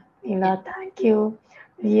idea, Neela. Thank you.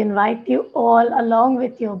 We invite you all along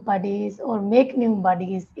with your buddies or make new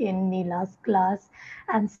buddies in Neela's class.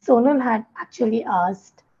 And Sonal had actually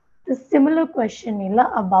asked the similar question,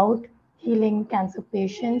 Neela, about healing cancer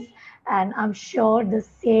patients. And I'm sure the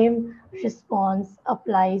same response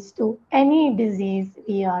applies to any disease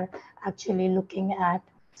we are actually looking at.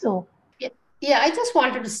 So, yeah, I just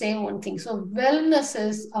wanted to say one thing. So wellness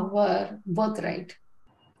is our birthright.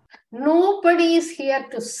 Nobody is here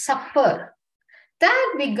to suffer.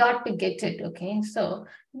 That we got to get it, okay? So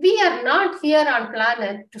we are not here on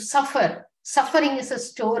planet to suffer. Suffering is a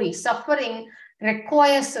story. Suffering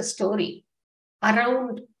requires a story.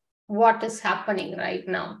 around what is happening right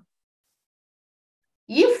now.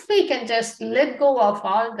 If we can just let go of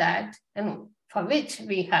all that, and for which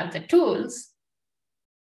we have the tools,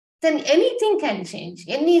 then anything can change.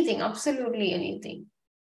 Anything, absolutely anything.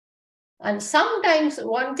 And sometimes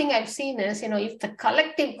one thing I've seen is, if the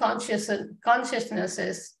collective consciousness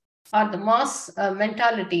is, or the mass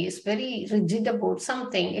mentality is very rigid about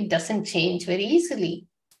something, it doesn't change very easily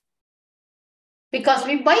because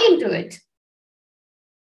we buy into it.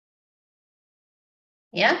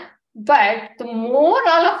 Yeah. But the more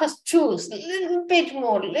all of us choose, little bit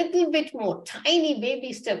more, tiny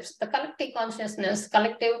baby steps, the collective consciousness,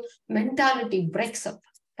 collective mentality breaks up.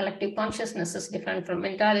 Collective consciousness is different from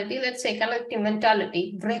mentality. Let's say collective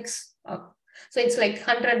mentality breaks up. So it's like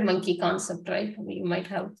 100 monkey concept, right? You might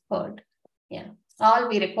have heard. Yeah. All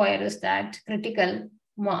we require is that critical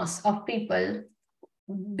mass of people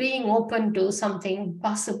being open to something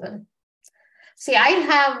possible. See, I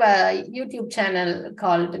have a YouTube channel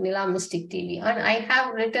called Nila Mystic TV, and I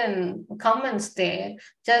have written comments there,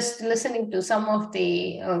 just listening to some of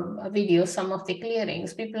the videos, some of the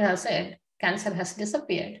clearings. People have said cancer has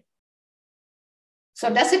disappeared.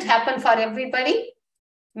 So does it happen for everybody?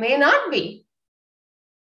 May not be.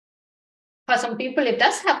 For some people, it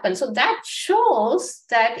does happen. So that shows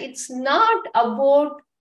that it's not about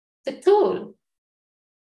the tool.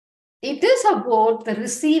 It is about the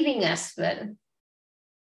receiving as well.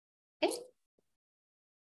 Okay?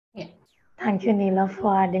 Yeah. Thank you, Neela,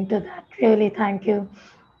 for adding to that. Really, thank you.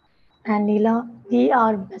 And Neela, we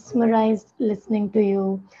are mesmerized listening to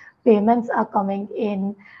you. Payments are coming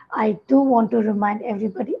in. I do want to remind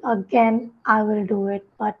everybody again, I will do it.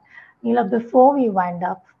 But Neela, before we wind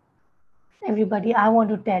up, everybody, I want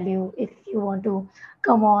to tell you if you want to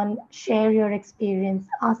come on, share your experience,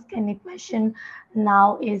 ask any question,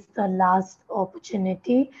 now is the last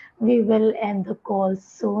opportunity. We will end the call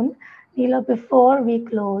soon. Neela, before we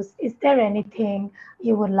close, is there anything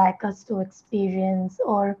you would like us to experience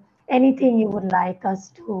or anything you would like us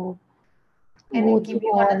to Can I go give through?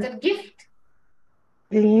 you Or another gift?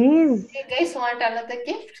 please. You guys want another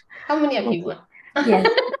gift? How many of you Okay. want? Yes.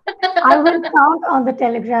 I will count on the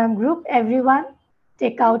Telegram group. Everyone,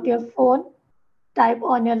 take out your phone, type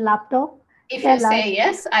on your laptop, If you tell us, say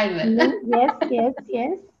yes, I will. yes, yes,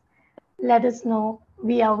 yes. Let us know.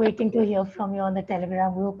 We are waiting to hear from you on the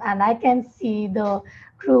Telegram group. And I can see the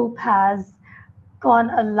group has gone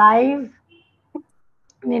alive.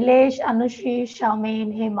 Nilesh, Anushri,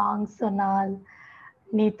 Shamin, Hemang, Sonal,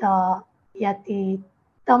 Nita, Yati,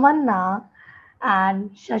 Tamanna,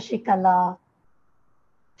 and Shashikala,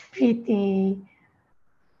 Preeti.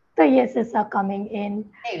 The yeses are coming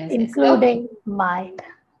in, Yes. Okay. including mine.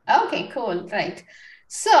 Okay, cool. Right.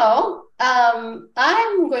 So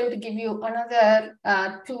I'm going to give you another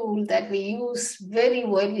tool that we use very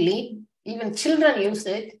widely. Even children use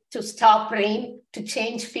it to stop rain, to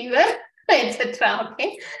change fever, etc.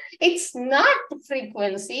 Okay. It's not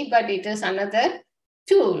frequency, but it is another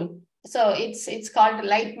tool. So it's called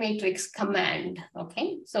light matrix command.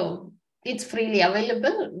 Okay. So it's freely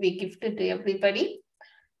available. We gift it to everybody.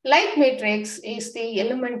 Light matrix is the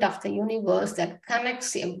element of the universe that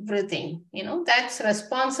connects everything. That's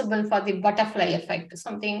responsible for the butterfly effect.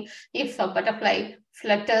 Something, if a butterfly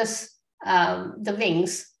flutters the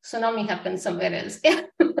wings, tsunami happens somewhere else.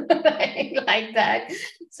 Like that.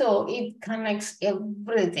 So it connects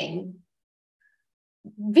everything.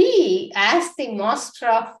 We, as the master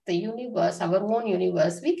of the universe, our own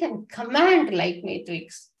universe, we can command light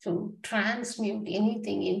matrix to transmute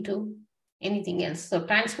anything into anything else. So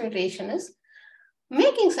transmutation is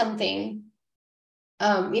making something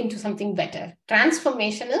into something better.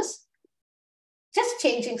 Transformation is just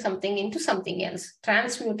changing something into something else.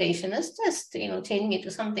 Transmutation is just changing it to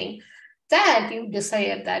something that you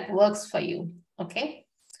desire, that works for you. Okay.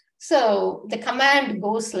 So the command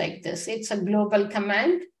goes like this. It's a global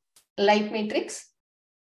command, light matrix,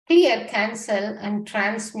 clear, cancel, and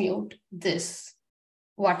transmute this,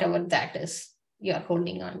 whatever that is you're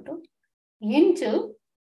holding on to, into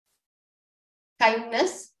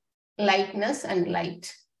kindness, lightness, and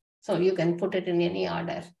light. So you can put it in any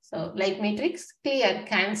order. So light matrix, clear,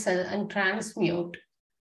 cancel, and transmute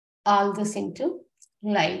all this into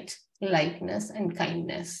light, lightness, and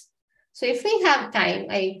kindness. So if we have time,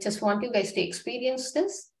 I just want you guys to experience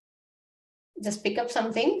this. Just pick up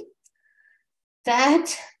something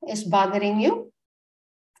that is bothering you,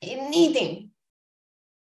 anything,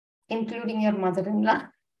 including your mother-in-law.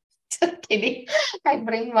 Just kidding. I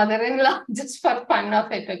bring mother-in-law just for fun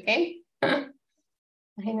of it, okay?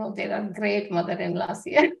 I know there are great mother-in-laws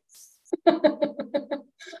here.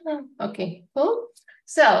 Okay, cool.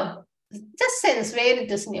 So Just sense where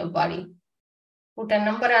it is in your body. Put a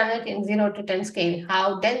number on it in 0 to 10 scale,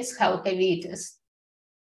 how dense, how heavy it is.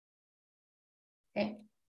 Okay.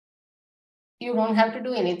 You don't have to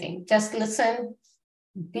do anything. Just listen,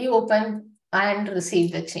 be open, and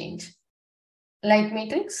receive the change. Light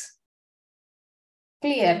matrix,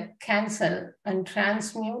 clear, cancel, and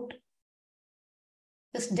transmute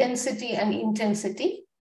this density and intensity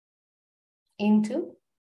into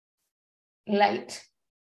light,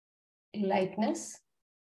 lightness,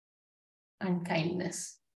 and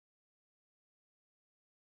kindness.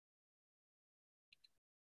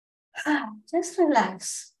 Just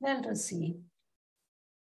relax and receive.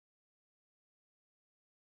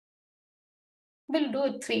 We'll do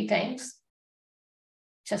it 3 times,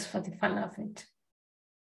 just for the fun of it.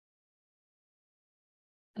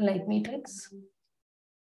 Light matrix,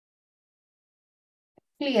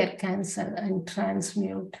 clear, cancel, and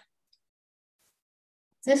transmute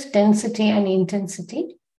this density and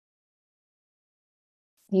intensity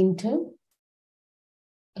into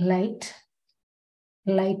light,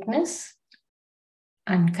 lightness,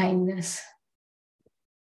 and kindness.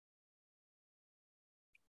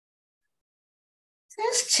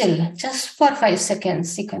 Just chill, just for 5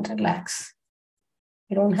 seconds, you can relax.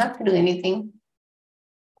 You don't have to do anything.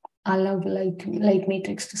 Allow the light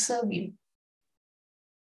matrix to serve you.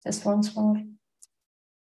 Just once more.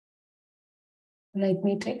 Light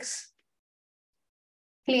matrix,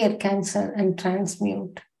 clear, cancel, and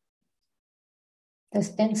transmute this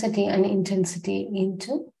density and intensity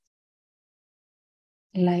into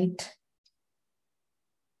light,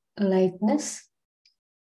 lightness,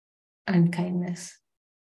 and kindness.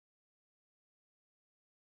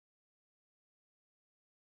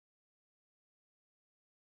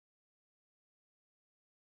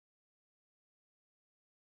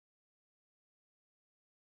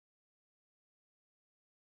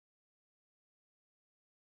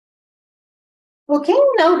 Okay,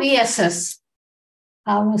 now reassess.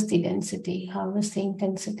 How is the density? How is the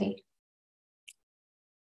intensity?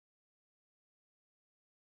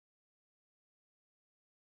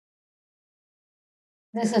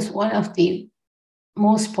 This is one of the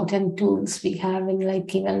most potent tools we have in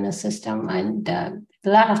Reiki wellness system, and a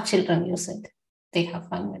lot of children use it. They have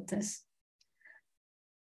fun with this.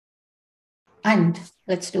 And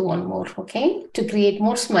let's do one more, okay? To create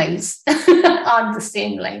more smiles on the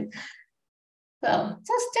same line. So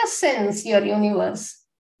just sense your universe.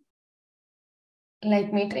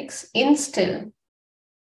 Light matrix, instill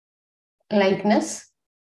lightness,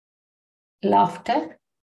 laughter,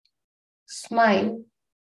 smile,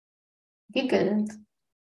 giggle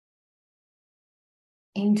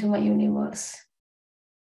into my universe.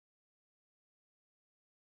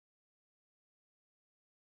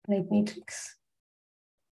 Light matrix,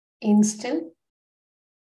 instill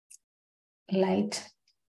light,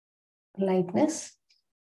 lightness,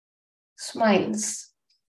 smiles,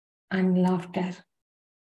 and laughter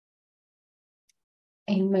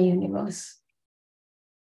in my universe.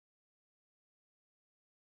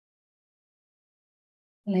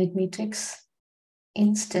 Light matrix,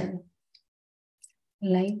 instill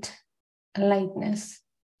light, lightness,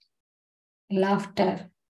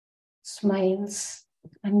 laughter, smiles,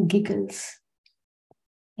 and giggles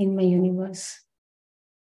in my universe.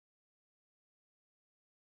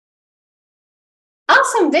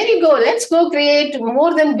 Awesome, there you go. Let's go create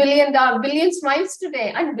more than billion smiles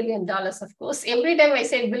today, and $1 billion, of course. Every time I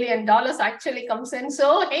say $1 billion actually comes in.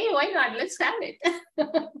 So, hey, why not? Let's have it.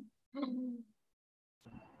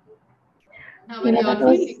 How are you all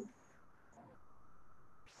feeling?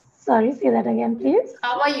 Sorry, say that again, please.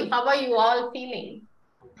 How are you? How are you all feeling?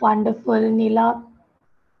 Wonderful, Nila.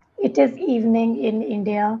 It is evening in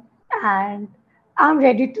India, and I'm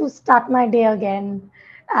ready to start my day again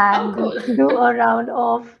and cool. do a round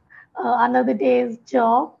of another day's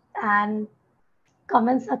job. And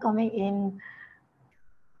comments are coming in.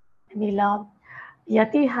 Nila,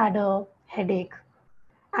 Yati had a headache,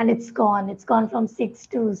 and it's gone. It's gone from 6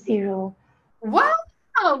 to 0. Wow,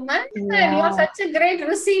 man, Yeah. you're such a great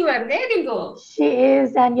receiver. There you go. She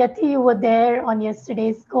is, and Yati, you were there on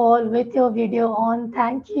yesterday's call with your video on.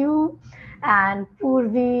 Thank you. And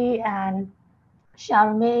Purvi and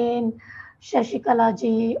Charmaine, Shashikala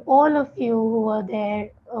ji, all of you who were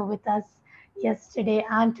there with us yesterday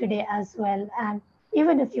and today as well. And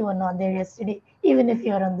even if you were not there yesterday, even if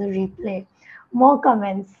you're on the replay, more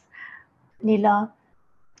comments. Nila,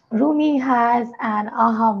 Rumi has an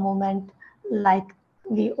aha moment like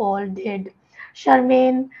we all did.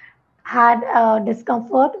 Charmaine had a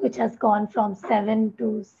discomfort which has gone from 7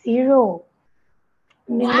 to 0.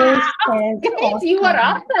 Wow, Nilesh says, you are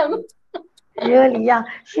awesome. Really, yeah.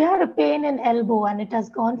 She had a pain in elbow and it has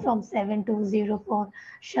gone from 7 to 0 for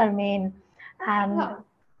Charmaine. And Wow.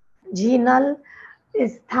 Jinal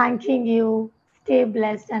is thanking you. Stay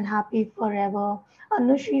blessed and happy forever.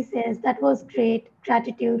 Anushri says that was great.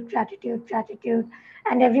 Gratitude, gratitude, gratitude.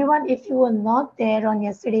 And everyone, if you were not there on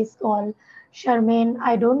yesterday's call, Charmaine,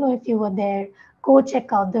 I don't know if you were there. Go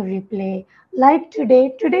check out the replay. Like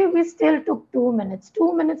today we still took 2 minutes.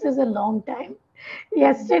 2 minutes is a long time.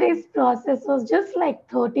 Yesterday's process was just like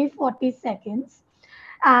 30, 40 seconds.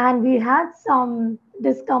 And we had some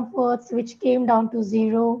discomforts which came down to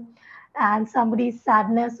zero. And somebody's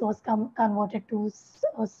sadness was converted to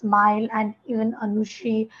a smile. And even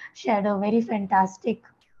Anushri shared a very fantastic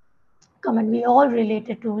comment. We all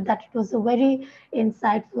related to that. It was a very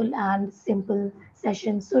insightful and simple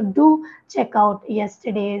session. So do check out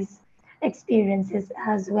yesterday's experiences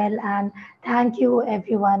as well. And thank you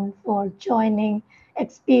everyone for joining,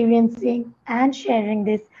 experiencing, and sharing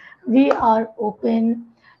this. We are open.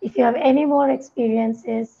 If you have any more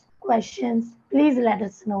experiences, questions, please let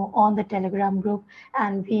us know on the Telegram group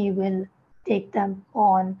and we will take them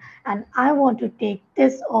on. And I want to take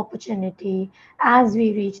this opportunity as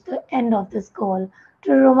we reach the end of this call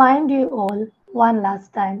to remind you all one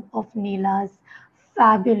last time of Neela's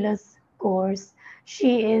fabulous course.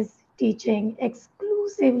 She is teaching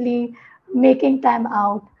exclusively, making time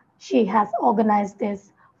out. She has organized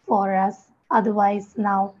this for us. Otherwise,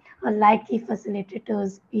 now her light key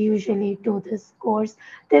facilitators usually do this course.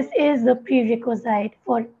 This is the prerequisite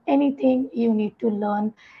for anything you need to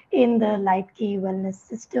learn in the light key wellness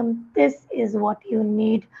system. This is what you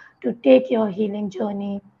need to take your healing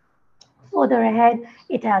journey further ahead.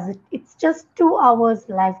 It's just 2 hours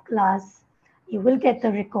live class. You will get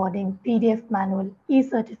the recording, PDF manual,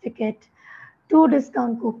 e-certificate, 2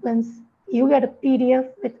 discount coupons. You get a PDF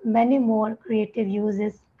with many more creative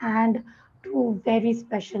uses and 2 very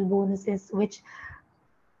special bonuses which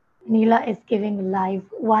Neela is giving live.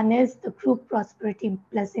 One is the group prosperity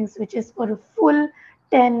blessings, which is for a full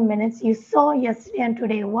 10 minutes. You saw yesterday and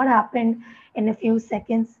today what happened in a few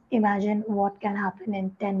seconds. Imagine what can happen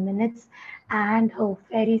in 10 minutes. And her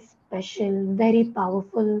very special, very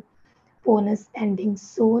powerful bonus ending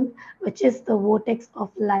soon, which is the vortex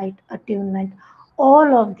of light attunement.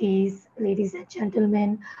 All of these, ladies and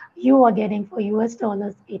gentlemen, you are getting for US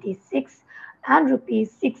dollars 86 and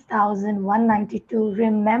rupees 6,192.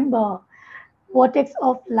 Remember, vortex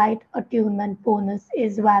of light attunement bonus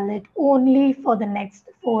is valid only for the next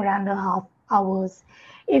 4.5 hours.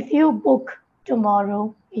 If you book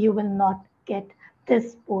tomorrow, you will not get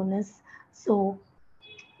this bonus. So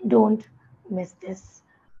don't miss this.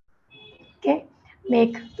 Okay,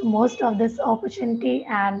 make the most of this opportunity.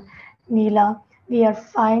 And Neela, we are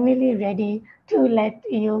finally ready to let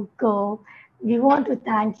you go. We want to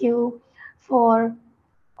thank you for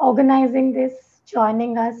organizing this,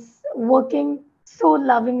 joining us, working so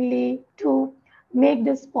lovingly to make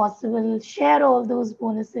this possible, share all those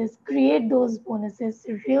bonuses, create those bonuses.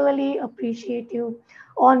 Really appreciate you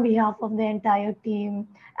on behalf of the entire team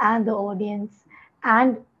and the audience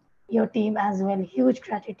and your team as well. Huge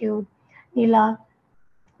gratitude. Neela,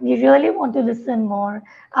 we really want to listen more.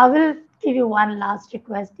 I will give you one last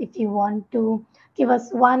request if you want to give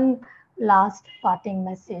us one last parting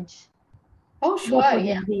message. Oh, What sure. would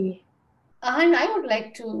Yeah. it be? And I would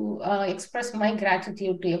like to express my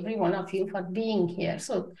gratitude to every one of you for being here.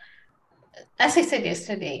 So, as I said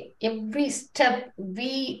yesterday, every step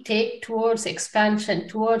we take towards expansion,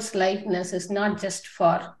 towards lightness, is not just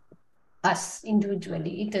for us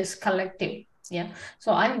individually, it is collective. Yeah.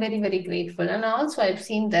 So, I'm very, very grateful. And also, I've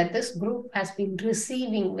seen that this group has been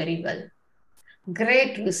receiving very well,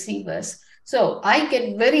 great receivers. So I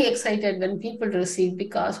get very excited when people receive,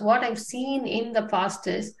 because what I've seen in the past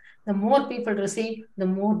is the more people receive, the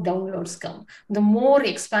more downloads come, the more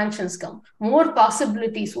expansions come, more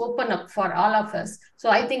possibilities open up for all of us. So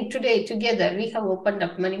I think today together we have opened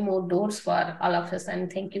up many more doors for all of us,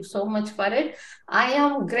 and thank you so much for it. I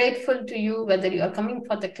am grateful to you, whether you are coming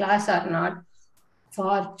for the class or not,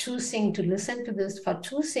 for choosing to listen to this, for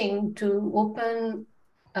choosing to open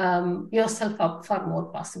yourself up for more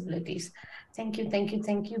possibilities. Thank you, thank you,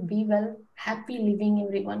 thank you. Be well. Happy living,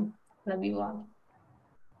 everyone. Love you all.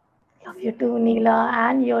 Love you too, Neela,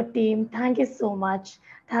 and your team. Thank you so much.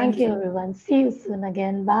 Thank Thank you, you. everyone. See you soon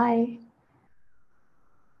again. Bye.